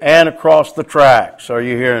and across the tracks. Are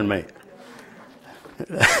you hearing me?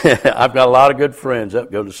 I've got a lot of good friends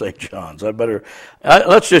that go to St. John's.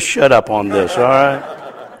 Let's just shut up on this, all right?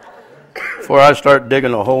 Before I start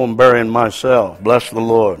digging a hole and burying myself. Bless the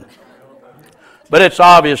Lord. But it's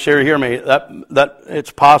obvious here, hear me, that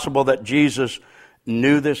it's possible that Jesus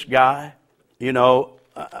knew this guy.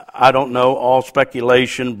 I don't know, all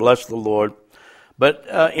speculation, bless the Lord. But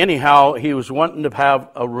anyhow, he was wanting to have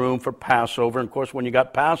a room for Passover. And of course, when you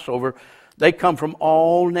got Passover, they come from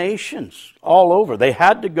all nations, all over. They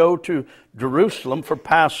had to go to Jerusalem for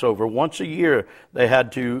Passover. Once a year, they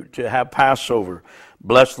had to have Passover.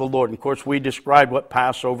 Bless the Lord. And of course, we described what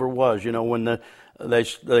Passover was. When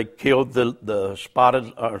they killed the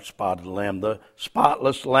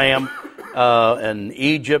spotless lamb in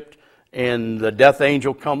Egypt, and the death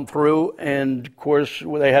angel come through, and of course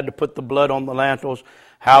they had to put the blood on the lentils.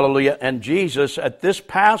 Hallelujah. And Jesus, at this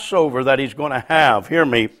Passover that He's going to have, hear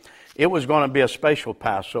me, it was going to be a special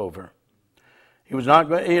Passover. He was not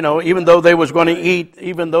going, even though they was going to eat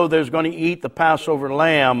the Passover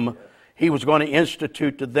lamb, He was going to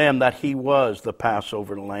institute to them that He was the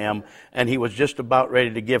Passover lamb, and He was just about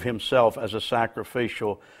ready to give Himself as a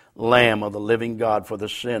sacrificial lamb of the living God for the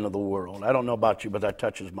sin of the world. I don't know about you, but that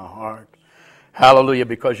touches my heart. Hallelujah,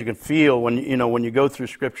 because you can feel when you go through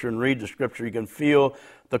Scripture and read the Scripture, you can feel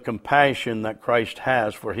the compassion that Christ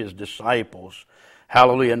has for His disciples.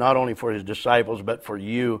 Hallelujah, not only for His disciples, but for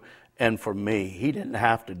you and for me. He didn't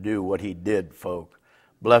have to do what He did, folk.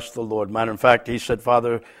 Bless the Lord. Matter of fact, He said,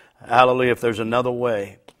 Father, hallelujah, if there's another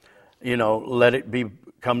way, let it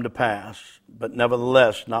come to pass. But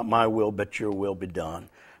nevertheless, not my will, but your will be done.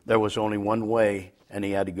 There was only one way, and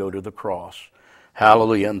He had to go to the cross.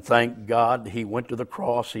 Hallelujah. And thank God He went to the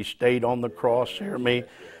cross. He stayed on the cross, hear me,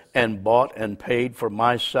 and bought and paid for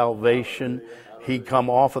my salvation. He come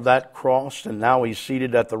off of that cross, and now He's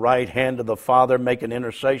seated at the right hand of the Father, making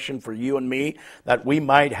intercession for you and me, that we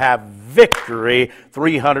might have victory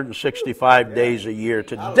 365 days a year.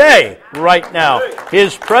 Today, right now,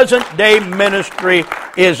 His present day ministry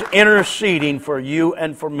is interceding for you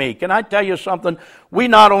and for me. Can I tell you something? We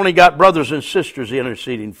not only got brothers and sisters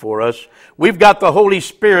interceding for us, we've got the Holy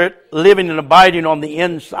Spirit living and abiding on the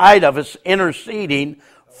inside of us, interceding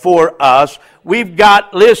for us. We've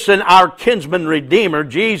got, listen, our kinsman redeemer,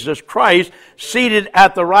 Jesus Christ, seated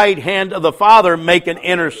at the right hand of the Father, making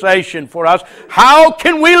intercession for us. How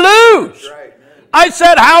can we lose? I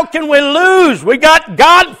said, how can we lose? We got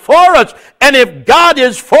God for us. And if God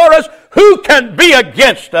is for us, who can be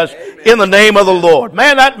against us? In the name of the Lord.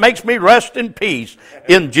 Man, that makes me rest in peace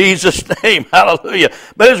in Jesus' name. Hallelujah.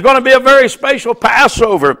 But it's going to be a very special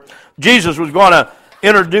Passover. Jesus was going to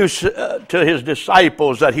introduce to his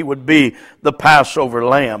disciples that he would be the Passover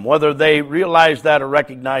lamb. Whether they realized that or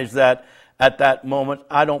recognized that at that moment,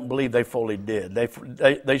 I don't believe they fully did.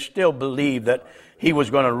 They still believed that he was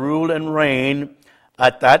going to rule and reign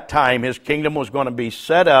at that time. His kingdom was going to be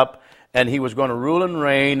set up, and he was going to rule and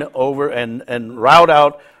reign over and rout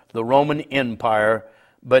out the Roman Empire.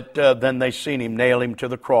 But then they seen him nail him to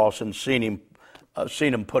the cross and seen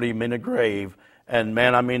him put him in a grave. And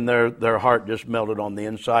man, I mean, their heart just melted on the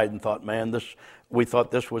inside and thought, man, we thought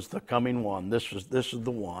this was the coming one. This is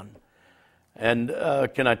the one. And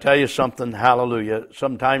can I tell you something? Hallelujah.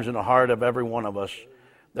 Sometimes in the heart of every one of us,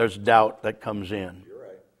 there's doubt that comes in. You're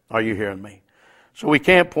right. Are you hearing me? So we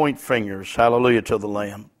can't point fingers, hallelujah, to the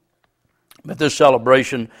Lamb. But this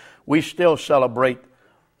celebration, we still celebrate,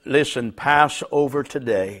 listen, Passover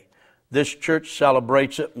today. This church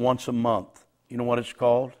celebrates it once a month. You know what it's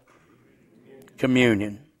called?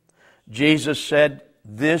 Communion. Jesus said,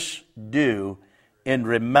 "This do in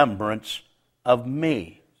remembrance of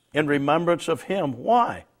me." In remembrance of him.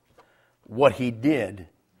 Why? What he did,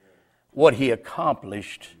 what he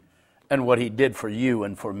accomplished, and what he did for you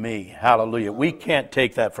and for me. Hallelujah. We can't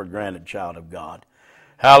take that for granted, child of God.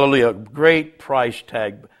 Hallelujah. A great price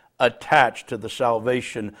tag attached to the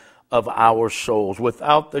salvation of our souls.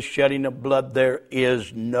 Without the shedding of blood, there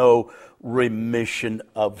is no remission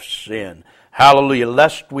of sin. Hallelujah.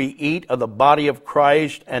 Lest we eat of the body of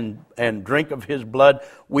Christ and drink of his blood,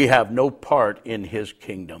 we have no part in his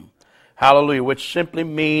kingdom. Hallelujah. Which simply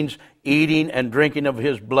means eating and drinking of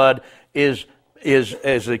his blood is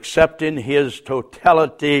accepting his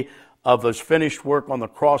totality of his finished work on the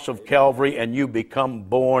cross of Calvary, and you become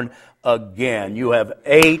born again. You have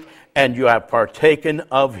ate and you have partaken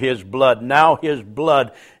of his blood. Now his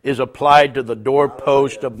blood is applied to the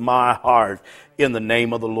doorpost of my heart in the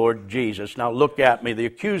name of the Lord Jesus. Now look at me. The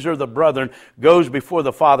accuser of the brethren goes before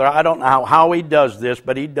the Father. I don't know how he does this,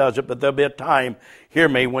 but he does it. But there'll be a time, hear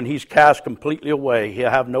me, when he's cast completely away. He'll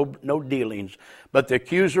have no dealings. But the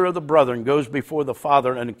accuser of the brethren goes before the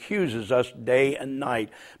Father and accuses us day and night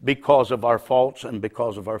because of our faults and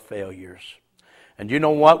because of our failures. And you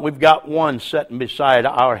know what? We've got one sitting beside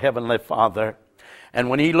our Heavenly Father. And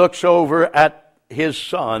when he looks over at his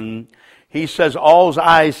Son, he says, "All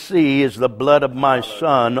I see is the blood of my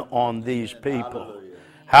Son on these people."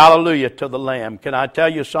 Hallelujah to the Lamb. Can I tell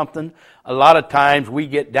you something? A lot of times we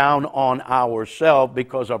get down on ourselves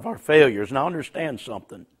because of our failures. Now understand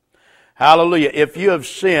something. Hallelujah. If you have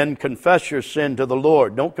sinned, confess your sin to the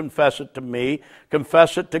Lord. Don't confess it to me.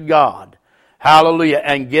 Confess it to God. Hallelujah.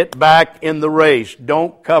 And get back in the race.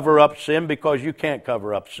 Don't cover up sin, because you can't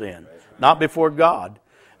cover up sin. Not before God.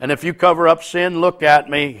 And if you cover up sin, look at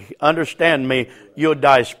me, understand me, you'll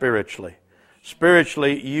die spiritually.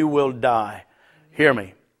 Spiritually, you will die. Hear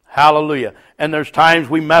me. Hallelujah. And there's times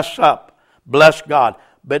we mess up. Bless God.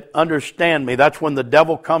 But understand me, that's when the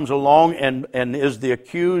devil comes along and is the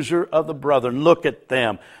accuser of the brethren. Look at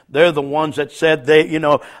them. They're the ones that said,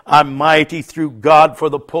 I'm mighty through God for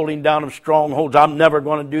the pulling down of strongholds. I'm never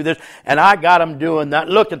going to do this. And I got them doing that.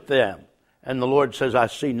 Look at them. And the Lord says, I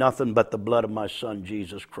see nothing but the blood of my Son,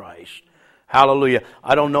 Jesus Christ. Hallelujah.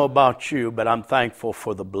 I don't know about you, but I'm thankful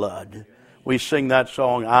for the blood. We sing that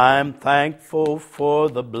song, I'm thankful for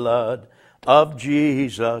the blood of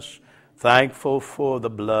Jesus. Thankful for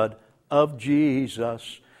the blood of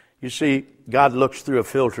Jesus. You see, God looks through a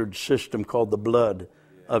filtered system called the blood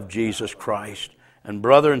of Jesus Christ. And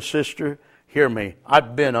brother and sister, hear me.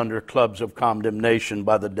 I've been under clubs of condemnation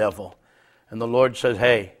by the devil. And the Lord says,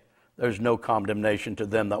 hey, there's no condemnation to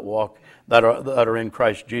them that are in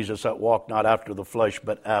Christ Jesus, that walk not after the flesh,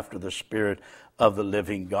 but after the Spirit of the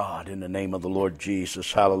living God. In the name of the Lord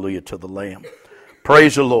Jesus. Hallelujah to the Lamb.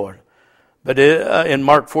 Praise the Lord. But in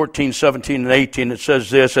Mark 14, 17, and 18, it says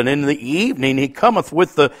this, and in the evening he cometh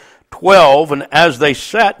with the 12, and as they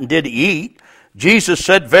sat and did eat, Jesus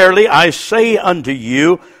said, Verily I say unto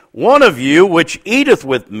you, one of you which eateth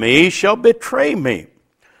with me shall betray me.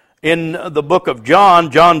 In the book of John,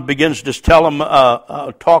 John begins to tell him,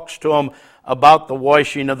 talks to him about the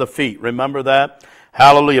washing of the feet. Remember that?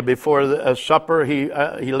 Hallelujah. Before the supper, he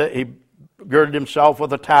girded himself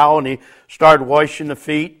with a towel and he started washing the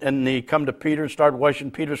feet, and he come to Peter and started washing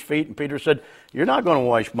Peter's feet, and Peter said, you're not going to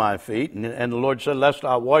wash my feet. And the Lord said, lest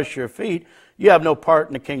I wash your feet, you have no part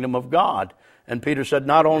in the kingdom of God. And Peter said,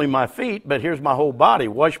 not only my feet, but here's my whole body.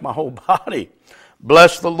 Wash my whole body.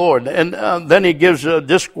 Bless the Lord. And then he gives a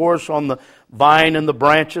discourse on the vine and the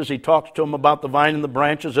branches. He talks to him about the vine and the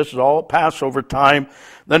branches. This is all Passover time.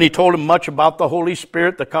 Then he told him much about the Holy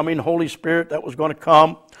Spirit, the coming Holy Spirit that was going to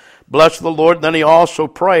come. Bless the Lord. Then he also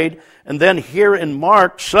prayed, And then here in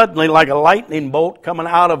Mark, suddenly like a lightning bolt coming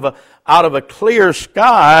out of a clear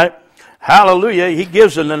sky, hallelujah, he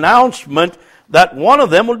gives an announcement that one of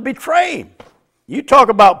them would betray him. You talk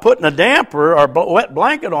about putting a damper or a wet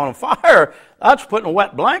blanket on a fire, that's putting a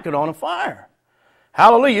wet blanket on a fire.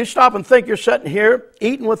 Hallelujah. You stop and think you're sitting here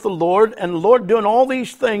eating with the Lord and the Lord doing all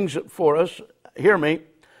these things for us, hear me,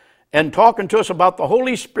 and talking to us about the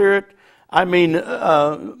Holy Spirit. I mean,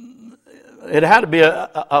 it had to be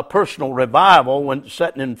a personal revival when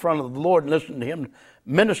sitting in front of the Lord and listening to Him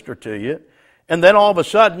minister to you. And then all of a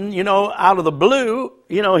sudden, out of the blue,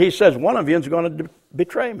 He says, one of you is going to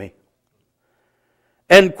betray me.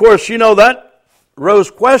 And of course, that rose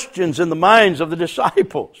questions in the minds of the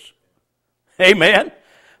disciples. Amen.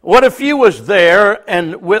 What if you was there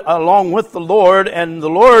and along with the Lord, and the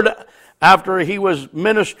Lord, after He was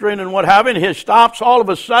ministering and what have you, He stops all of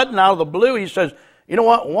a sudden out of the blue. He says, you know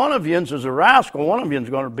what? One of you is a rascal. One of you is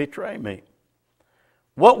going to betray me.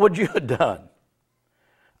 What would you have done?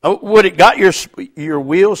 Would it got your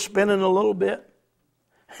wheels spinning a little bit?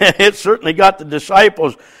 It certainly got the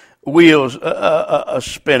disciples' wheels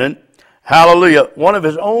spinning. Hallelujah. One of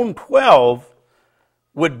His own 12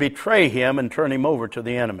 would betray Him and turn Him over to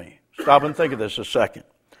the enemy. Stop and think of this a second.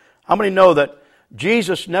 How many know that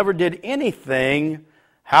Jesus never did anything,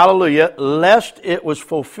 hallelujah, lest it was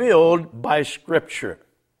fulfilled by Scripture?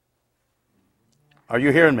 Are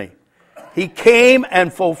you hearing me? He came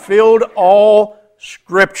and fulfilled all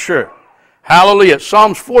Scripture. Hallelujah.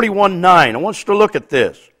 Psalms 41:9. I want us to look at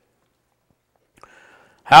this.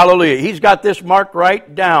 Hallelujah. He's got this marked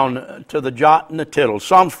right down to the jot and the tittle.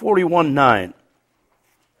 Psalms 41:9.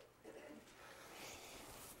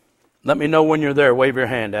 Let me know when you're there. Wave your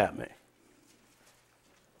hand at me.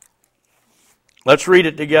 Let's read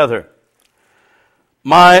it together.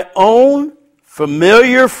 My own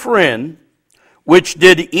familiar friend, which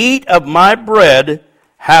did eat of my bread,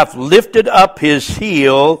 hath lifted up his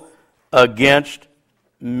heel against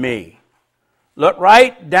me. Look,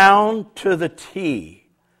 right down to the T,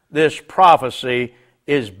 this prophecy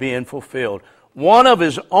is being fulfilled. One of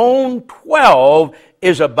His own 12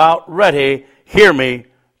 is about ready, hear me,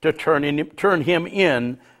 to turn him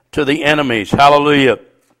in to the enemies. Hallelujah.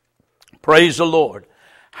 Praise the Lord.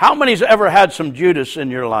 How many's ever had some Judas in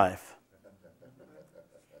your life?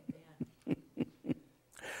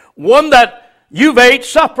 One that you've ate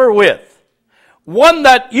supper with. One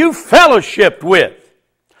that you fellowshiped with.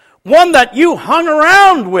 One that you hung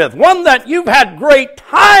around with. One that you've had great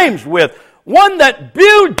times with. One that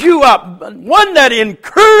built you up. One that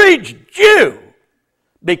encouraged you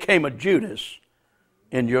became a Judas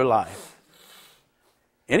in your life.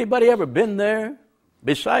 Anybody ever been there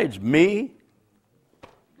besides me?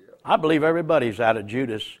 I believe everybody's had a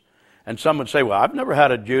Judas. And some would say, well, I've never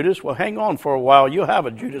had a Judas. Well, hang on for a while. You'll have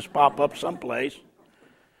a Judas pop up someplace.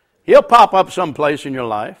 He'll pop up someplace in your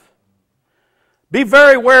life. Be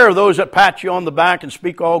very aware of those that pat you on the back and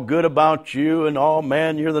speak all good about you and, oh,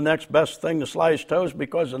 man, you're the next best thing to sliced toast,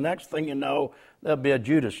 because the next thing you know, there'll be a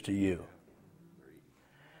Judas to you.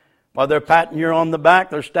 While they're patting you on the back,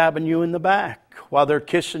 they're stabbing you in the back. While they're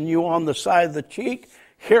kissing you on the side of the cheek,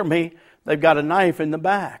 hear me, they've got a knife in the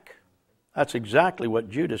back. That's exactly what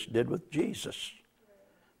Judas did with Jesus.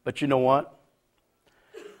 But you know what?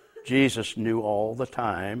 Jesus knew all the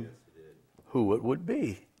time who it would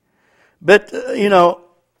be. But,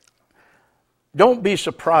 don't be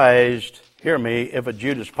surprised, hear me, if a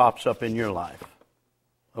Judas pops up in your life.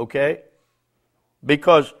 Okay?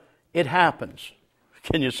 Because it happens.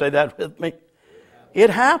 Can you say that with me?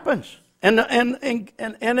 It happens. And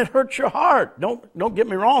it hurts your heart. Don't get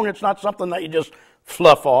me wrong, it's not something that you just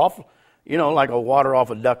fluff off, like a water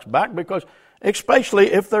off a duck's back, because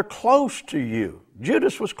especially if they're close to you.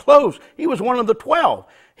 Judas was close. He was one of the 12.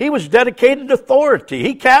 He was dedicated authority.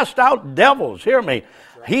 He cast out devils. Hear me.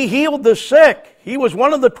 He healed the sick. He was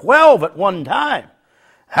one of the 12 at one time.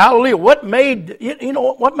 Hallelujah. What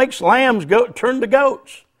makes lambs turn to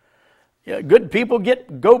goats? Yeah, good people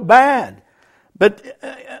go bad. But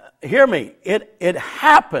hear me, it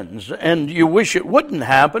happens, and you wish it wouldn't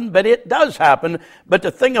happen, but it does happen. But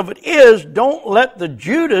the thing of it is, don't let the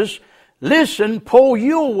Judas, pull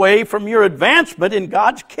you away from your advancement in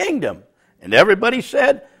God's kingdom. And everybody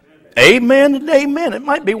said, amen and amen. It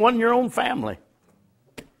might be one in your own family.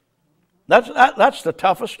 That's the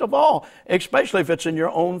toughest of all, especially if it's in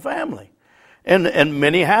your own family. And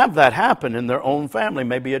many have that happen in their own family.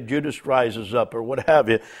 Maybe a Judas rises up or what have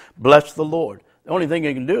you. Bless the Lord. The only thing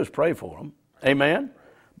you can do is pray for them. Amen?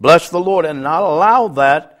 Bless the Lord and not allow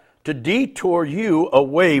that to detour you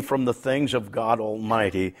away from the things of God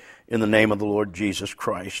Almighty in the name of the Lord Jesus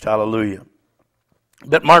Christ. Hallelujah.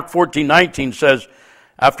 that Mark 14:19 says,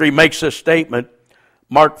 after he makes this statement,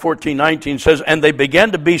 Mark 14:19 says, and they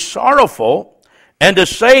began to be sorrowful and to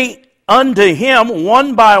say unto him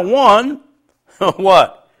one by one,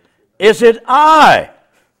 what? Is it I?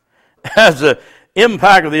 As the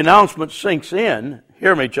impact of the announcement sinks in,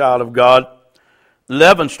 hear me, child of God,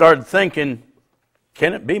 Leaven started thinking,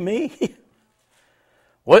 can it be me?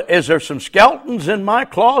 What, is there some skeletons in my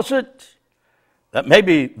closet that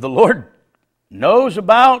maybe the Lord knows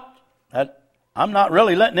about, that I'm not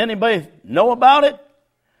really letting anybody know about it?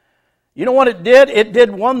 You know what it did? It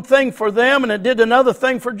did one thing for them and it did another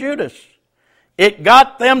thing for Judas. It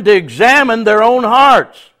got them to examine their own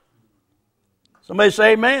hearts. Somebody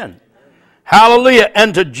say amen. Hallelujah.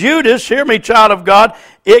 And to Judas, hear me, child of God,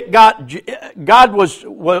 God was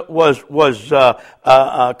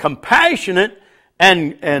compassionate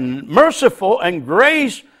and merciful and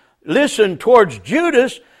grace, listen, towards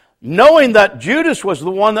Judas, knowing that Judas was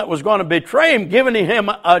the one that was going to betray him, giving him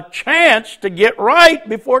a chance to get right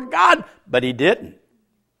before God. But he didn't.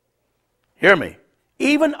 Hear me.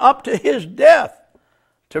 Even up to his death,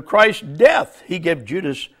 to Christ's death, he gave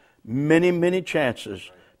Judas many, many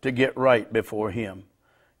chances to get right before him.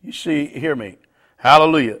 You see, hear me.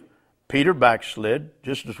 Hallelujah. Peter backslid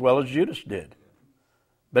just as well as Judas did.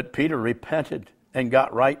 But Peter repented and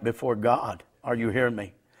got right before God. Are you hearing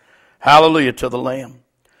me? Hallelujah to the Lamb.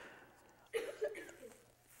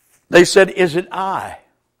 They said, is it I?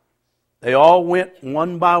 They all went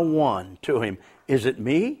one by one to him. Is it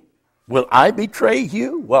me? Will I betray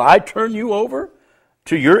you? Will I turn you over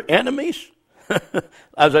to your enemies?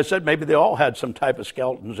 As I said, maybe they all had some type of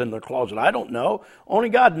skeletons in their closet. I don't know. Only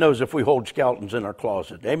God knows if we hold skeletons in our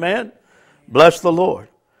closet. Amen? Bless the Lord.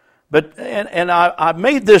 But and I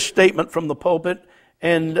made this statement from the pulpit,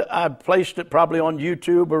 and I placed it probably on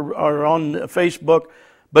YouTube or on Facebook.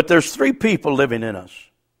 But there's three people living in us.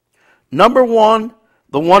 Number one,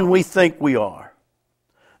 the one we think we are.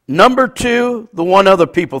 Number two, the one other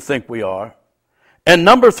people think we are. And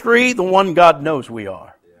number three, the one God knows we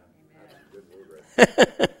are.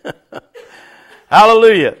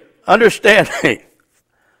 Hallelujah. Understand me.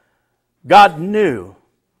 God knew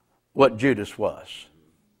what Judas was.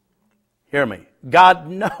 Hear me. God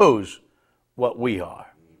knows what we are.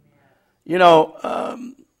 You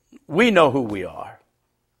know, we know who we are.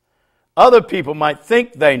 Other people might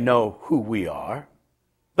think they know who we are,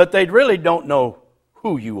 but they really don't know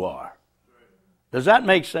who you are. Does that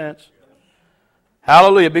make sense?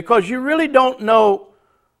 Hallelujah. Because you really don't know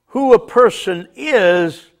who a person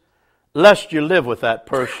is lest you live with that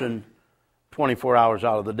person 24 hours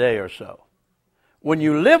out of the day or so. When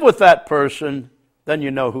you live with that person, then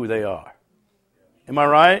you know who they are. Am I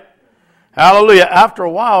right? Hallelujah. After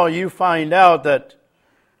a while, you find out that,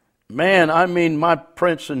 man, I mean, my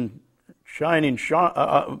prince in shining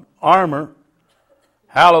armor,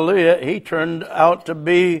 hallelujah, he turned out to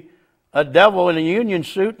be a devil in a union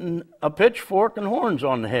suit and a pitchfork and horns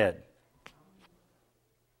on the head.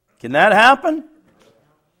 Can that happen?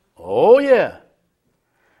 Oh yeah.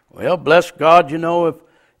 Well, bless God, you know,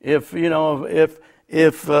 if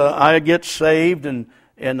I get saved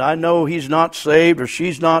and I know he's not saved or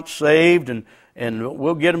she's not saved and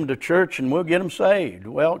we'll get him to church and we'll get him saved.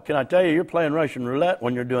 Well, can I tell you, you're playing Russian roulette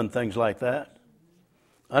when you're doing things like that.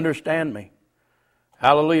 Understand me.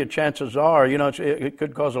 Hallelujah. Chances are, you know, it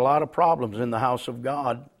could cause a lot of problems in the house of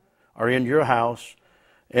God or in your house.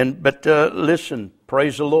 But listen,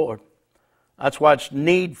 praise the Lord. That's why it's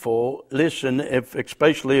needful. Listen,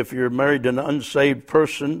 especially if you're married to an unsaved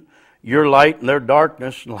person, your light and their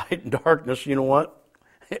darkness, light and darkness. You know what?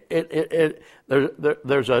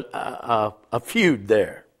 There's a feud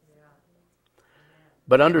there.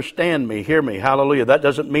 But understand me, hear me, hallelujah. That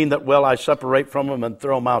doesn't mean that, well, I separate from them and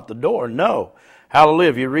throw them out the door. No. Hallelujah.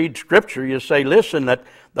 If you read Scripture, you say, listen, that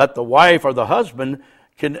the wife or the husband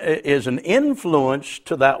is an influence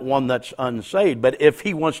to that one that's unsaved. But if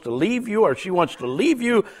he wants to leave you or she wants to leave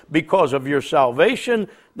you because of your salvation,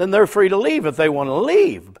 then they're free to leave if they want to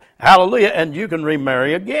leave. Hallelujah. And you can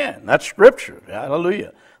remarry again. That's Scripture.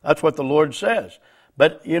 Hallelujah. That's what the Lord says.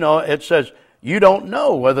 But, you know, it says, you don't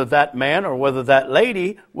know whether that man or whether that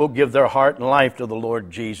lady will give their heart and life to the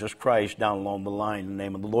Lord Jesus Christ down along the line in the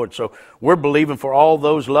name of the Lord. So we're believing for all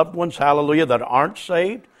those loved ones, hallelujah, that aren't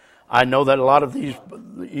saved. I know that a lot of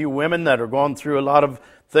you women that are going through a lot of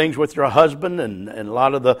things with your husband and a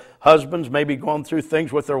lot of the husbands may be going through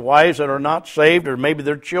things with their wives that are not saved or maybe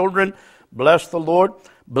their children. Bless the Lord.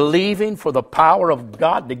 Believing for the power of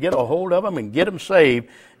God to get a hold of them and get them saved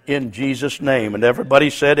in Jesus' name. And everybody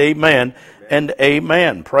said amen and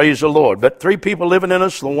amen. Praise the Lord. But three people living in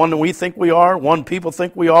us, the one that we think we are, one people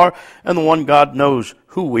think we are, and the one God knows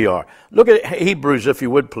who we are. Look at Hebrews, if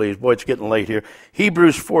you would, please. Boy, it's getting late here.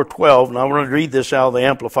 Hebrews 4:12, and I want to read this out of the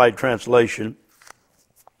Amplified Translation.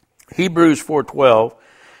 Hebrews 4:12.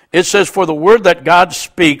 It says, "For the word that God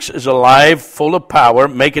speaks is alive, full of power,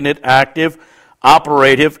 making it active,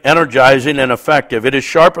 operative, energizing, and effective. It is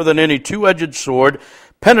sharper than any two-edged sword,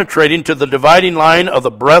 penetrating to the dividing line of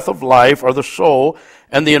the breath of life, or the soul,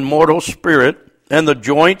 and the immortal spirit, and the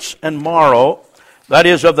joints and marrow, that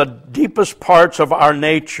is, of the deepest parts of our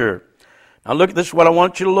nature." Now look, this is what I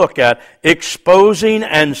want you to look at. "Exposing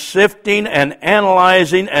and sifting and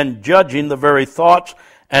analyzing and judging the very thoughts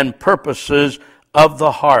and purposes of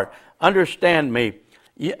the heart." Understand me,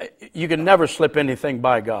 you can never slip anything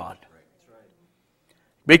by God.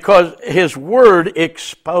 Because His Word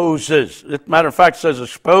exposes. As a matter of fact, it says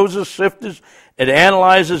exposes, sifts, it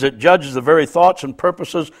analyzes, it judges the very thoughts and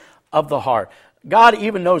purposes of the heart. God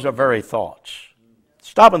even knows our very thoughts.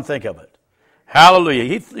 Stop and think of it.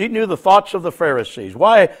 Hallelujah. He knew the thoughts of the Pharisees.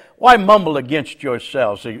 Why mumble against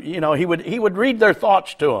yourselves? You know, he would read their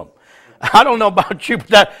thoughts to them. I don't know about you,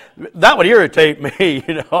 but that would irritate me.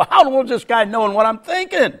 You know, how was this guy knowing what I'm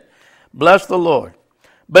thinking? Bless the Lord.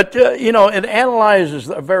 But, you know, it analyzes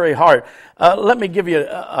the very heart. Let me give you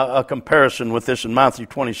a comparison with this in Matthew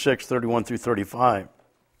 26, 31 through 35.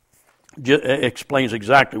 It explains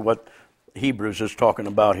exactly what Hebrews is talking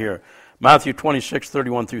about here. Matthew 26,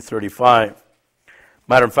 31 through 35.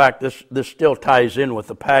 Matter of fact, this still ties in with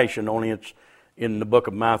the Passion, only it's in the book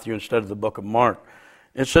of Matthew instead of the book of Mark.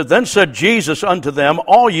 It says, "Then said Jesus unto them,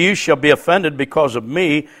 All ye shall be offended because of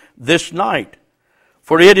me this night.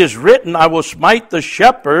 For it is written, I will smite the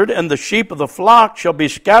shepherd, and the sheep of the flock shall be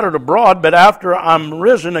scattered abroad. But after I'm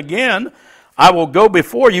risen again, I will go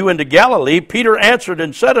before you into Galilee. Peter answered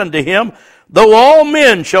and said unto him, Though all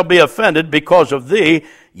men shall be offended because of thee,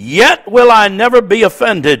 yet will I never be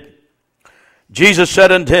offended. Jesus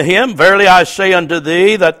said unto him, Verily I say unto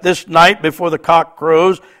thee, that this night before the cock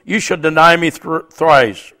crows, you shall deny me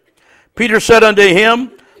thrice. Peter said unto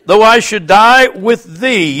him, Though I should die with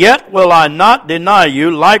thee, yet will I not deny you.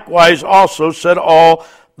 Likewise also said all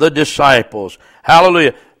the disciples."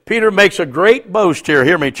 Hallelujah. Peter makes a great boast here.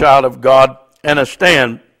 Hear me, child of God, and a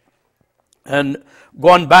stand. And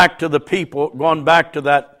going back to the people, going back to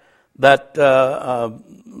that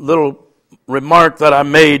little remark that I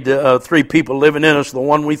made, three people living in us, the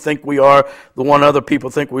one we think we are, the one other people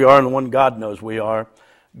think we are, and the one God knows we are.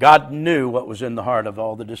 God knew what was in the heart of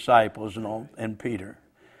all the disciples and Peter.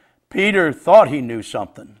 Peter thought he knew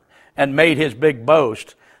something and made his big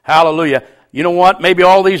boast. Hallelujah. You know what? Maybe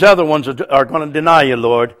all these other ones are going to deny you,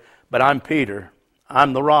 Lord, but I'm Peter.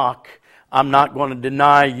 I'm the rock. I'm not going to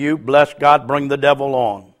deny you. Bless God, bring the devil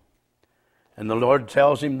on. And the Lord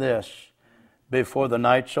tells him this, before the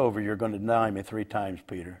night's over, you're going to deny me 3 times,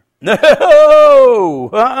 Peter. No!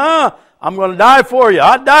 I'm going to die for you.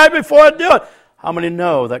 I'll die before I do it. How many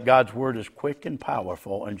know that God's word is quick and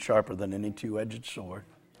powerful and sharper than any two-edged sword?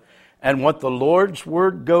 And what the Lord's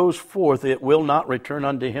word goes forth, it will not return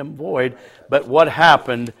unto him void. But what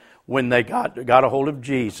happened when they got a hold of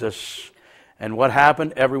Jesus? And what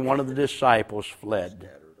happened? Every one of the disciples fled.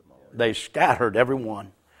 They scattered every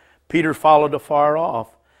one. Peter followed afar off.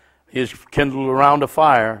 He's kindled around a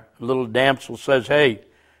fire. A little damsel says, Hey, he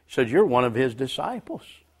said, You're one of his disciples.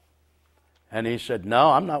 And he said, No,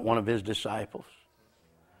 I'm not one of his disciples.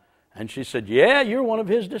 And she said, Yeah, you're one of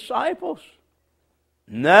his disciples.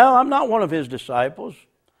 No, I'm not one of his disciples.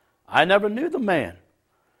 I never knew the man.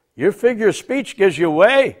 Your figure of speech gives you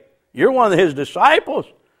away. You're one of his disciples.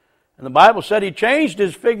 And the Bible said he changed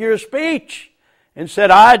his figure of speech and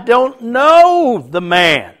said, I don't know the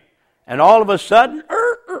man. And all of a sudden,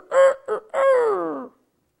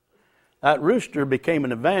 that rooster became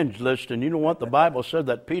an evangelist. And you know what? The Bible said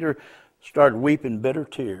that Peter started weeping bitter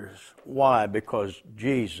tears. Why? Because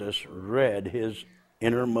Jesus read his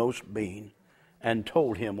innermost being and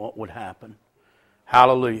told him what would happen.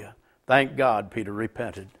 Hallelujah. Thank God Peter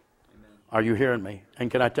repented. Amen. Are you hearing me? And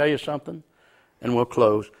can I tell you something? And we'll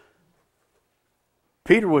close.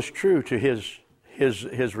 Peter was true to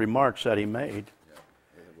his remarks that he made.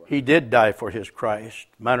 He did die for his Christ.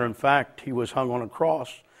 Matter of fact, he was hung on a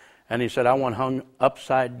cross. And he said, I want hung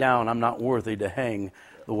upside down. I'm not worthy to hang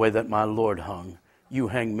the way that my Lord hung. You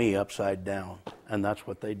hang me upside down. And that's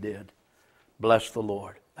what they did. Bless the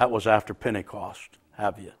Lord. That was after Pentecost.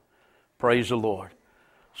 Have you? Praise the Lord.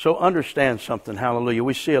 So understand something. Hallelujah.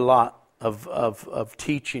 We see a lot of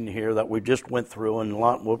teaching here that we just went through, and a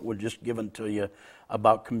lot what we're just given to you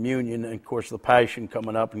about communion, and of course the passion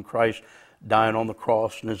coming up, and Christ dying on the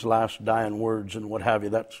cross and his last dying words and what have you.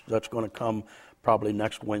 That's going to come probably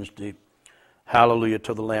next Wednesday. Hallelujah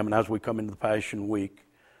to the Lamb. And as we come into the Passion Week,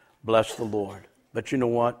 bless the Lord. But you know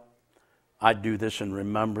what? I do this in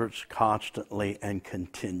remembrance constantly and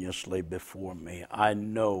continuously before me. I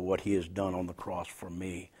know what he has done on the cross for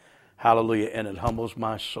me. Hallelujah. And it humbles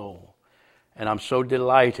my soul. And I'm so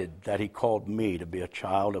delighted that he called me to be a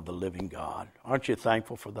child of the living God. Aren't you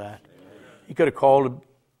thankful for that? He could have called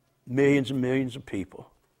millions and millions of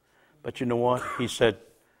people. But you know what? He said,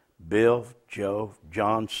 Bill, Joe,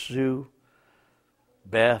 John, Sue,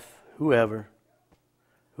 Beth, whosoever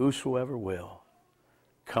will,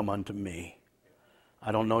 come unto me.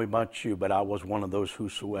 I don't know about you, but I was one of those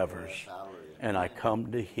whosoevers. And I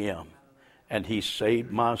come to him. And he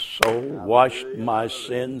saved my soul, washed my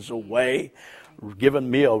sins away,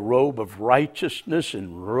 given me a robe of righteousness,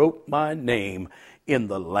 and wrote my name in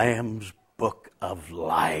the Lamb's book of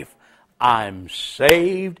life. I'm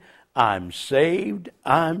saved, I'm saved,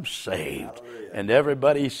 I'm saved. Hallelujah. And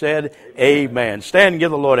everybody said, Amen. Stand and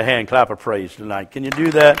give the Lord a hand clap of praise tonight. Can you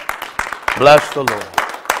do that? Bless the Lord.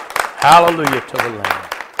 Hallelujah to the Lamb.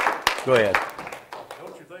 Go ahead.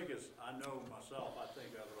 Don't you think it's, I know myself, I think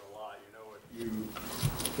of it a lot,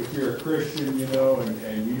 if you're a Christian, and you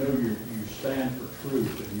know you stand for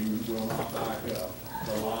truth, and you will not back up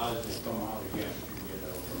the lies that come out against you,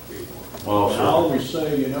 from people. Well, and I always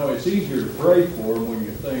say, it's easier to pray for them when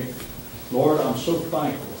you think, Lord, I'm so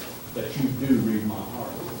thankful that you do read my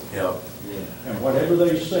heart. Yep. Yeah. And whatever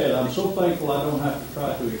they said, I'm so thankful I don't have to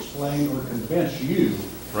try to explain or convince you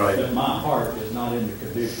that my heart is not in the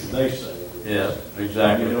condition they say. Yeah,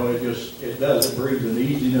 exactly. It brings an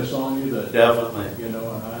easiness on you that definitely. And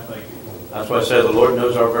I think that's why I say the Lord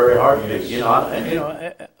knows our very heartbeat.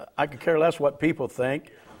 Yes. I could care less what people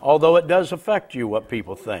think, although it does affect you what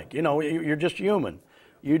people think. You're just human.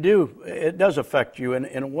 You do. It does affect you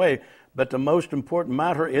in a way. But the most important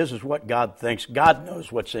matter is what God thinks. God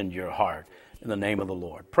knows what's in your heart in the name of the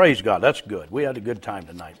Lord. Praise God. That's good. We had a good time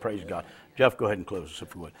tonight. Praise God. Jeff, go ahead and close us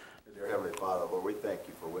if you would. Dear Heavenly Father, Lord, we thank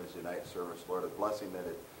you for Wednesday night service, Lord, a blessing that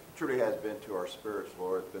it truly has been to our spirits,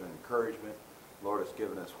 Lord. It's been an encouragement. Lord, it's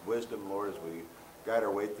given us wisdom, Lord, as we guide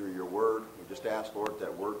our way through your word. We just ask, Lord,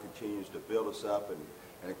 that word continues to build us up and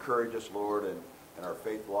encourage us, Lord, and our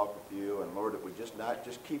faith walk with you. And Lord, that we just not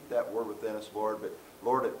just keep that word within us, Lord, but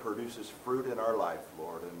Lord, it produces fruit in our life,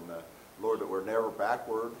 Lord. And Lord, that we're never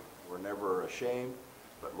backward, we're never ashamed.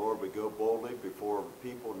 But Lord, we go boldly before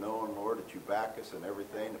people, knowing, Lord, that you back us in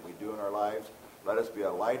everything that we do in our lives. Let us be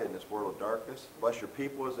a light in this world of darkness. Bless your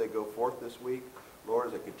people as they go forth this week. Lord,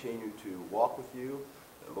 as they continue to walk with you.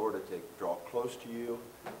 And Lord, that they draw close to you.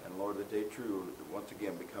 And Lord, that they truly, once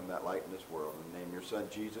again, become that light in this world. In the name of your Son,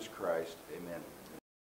 Jesus Christ, amen.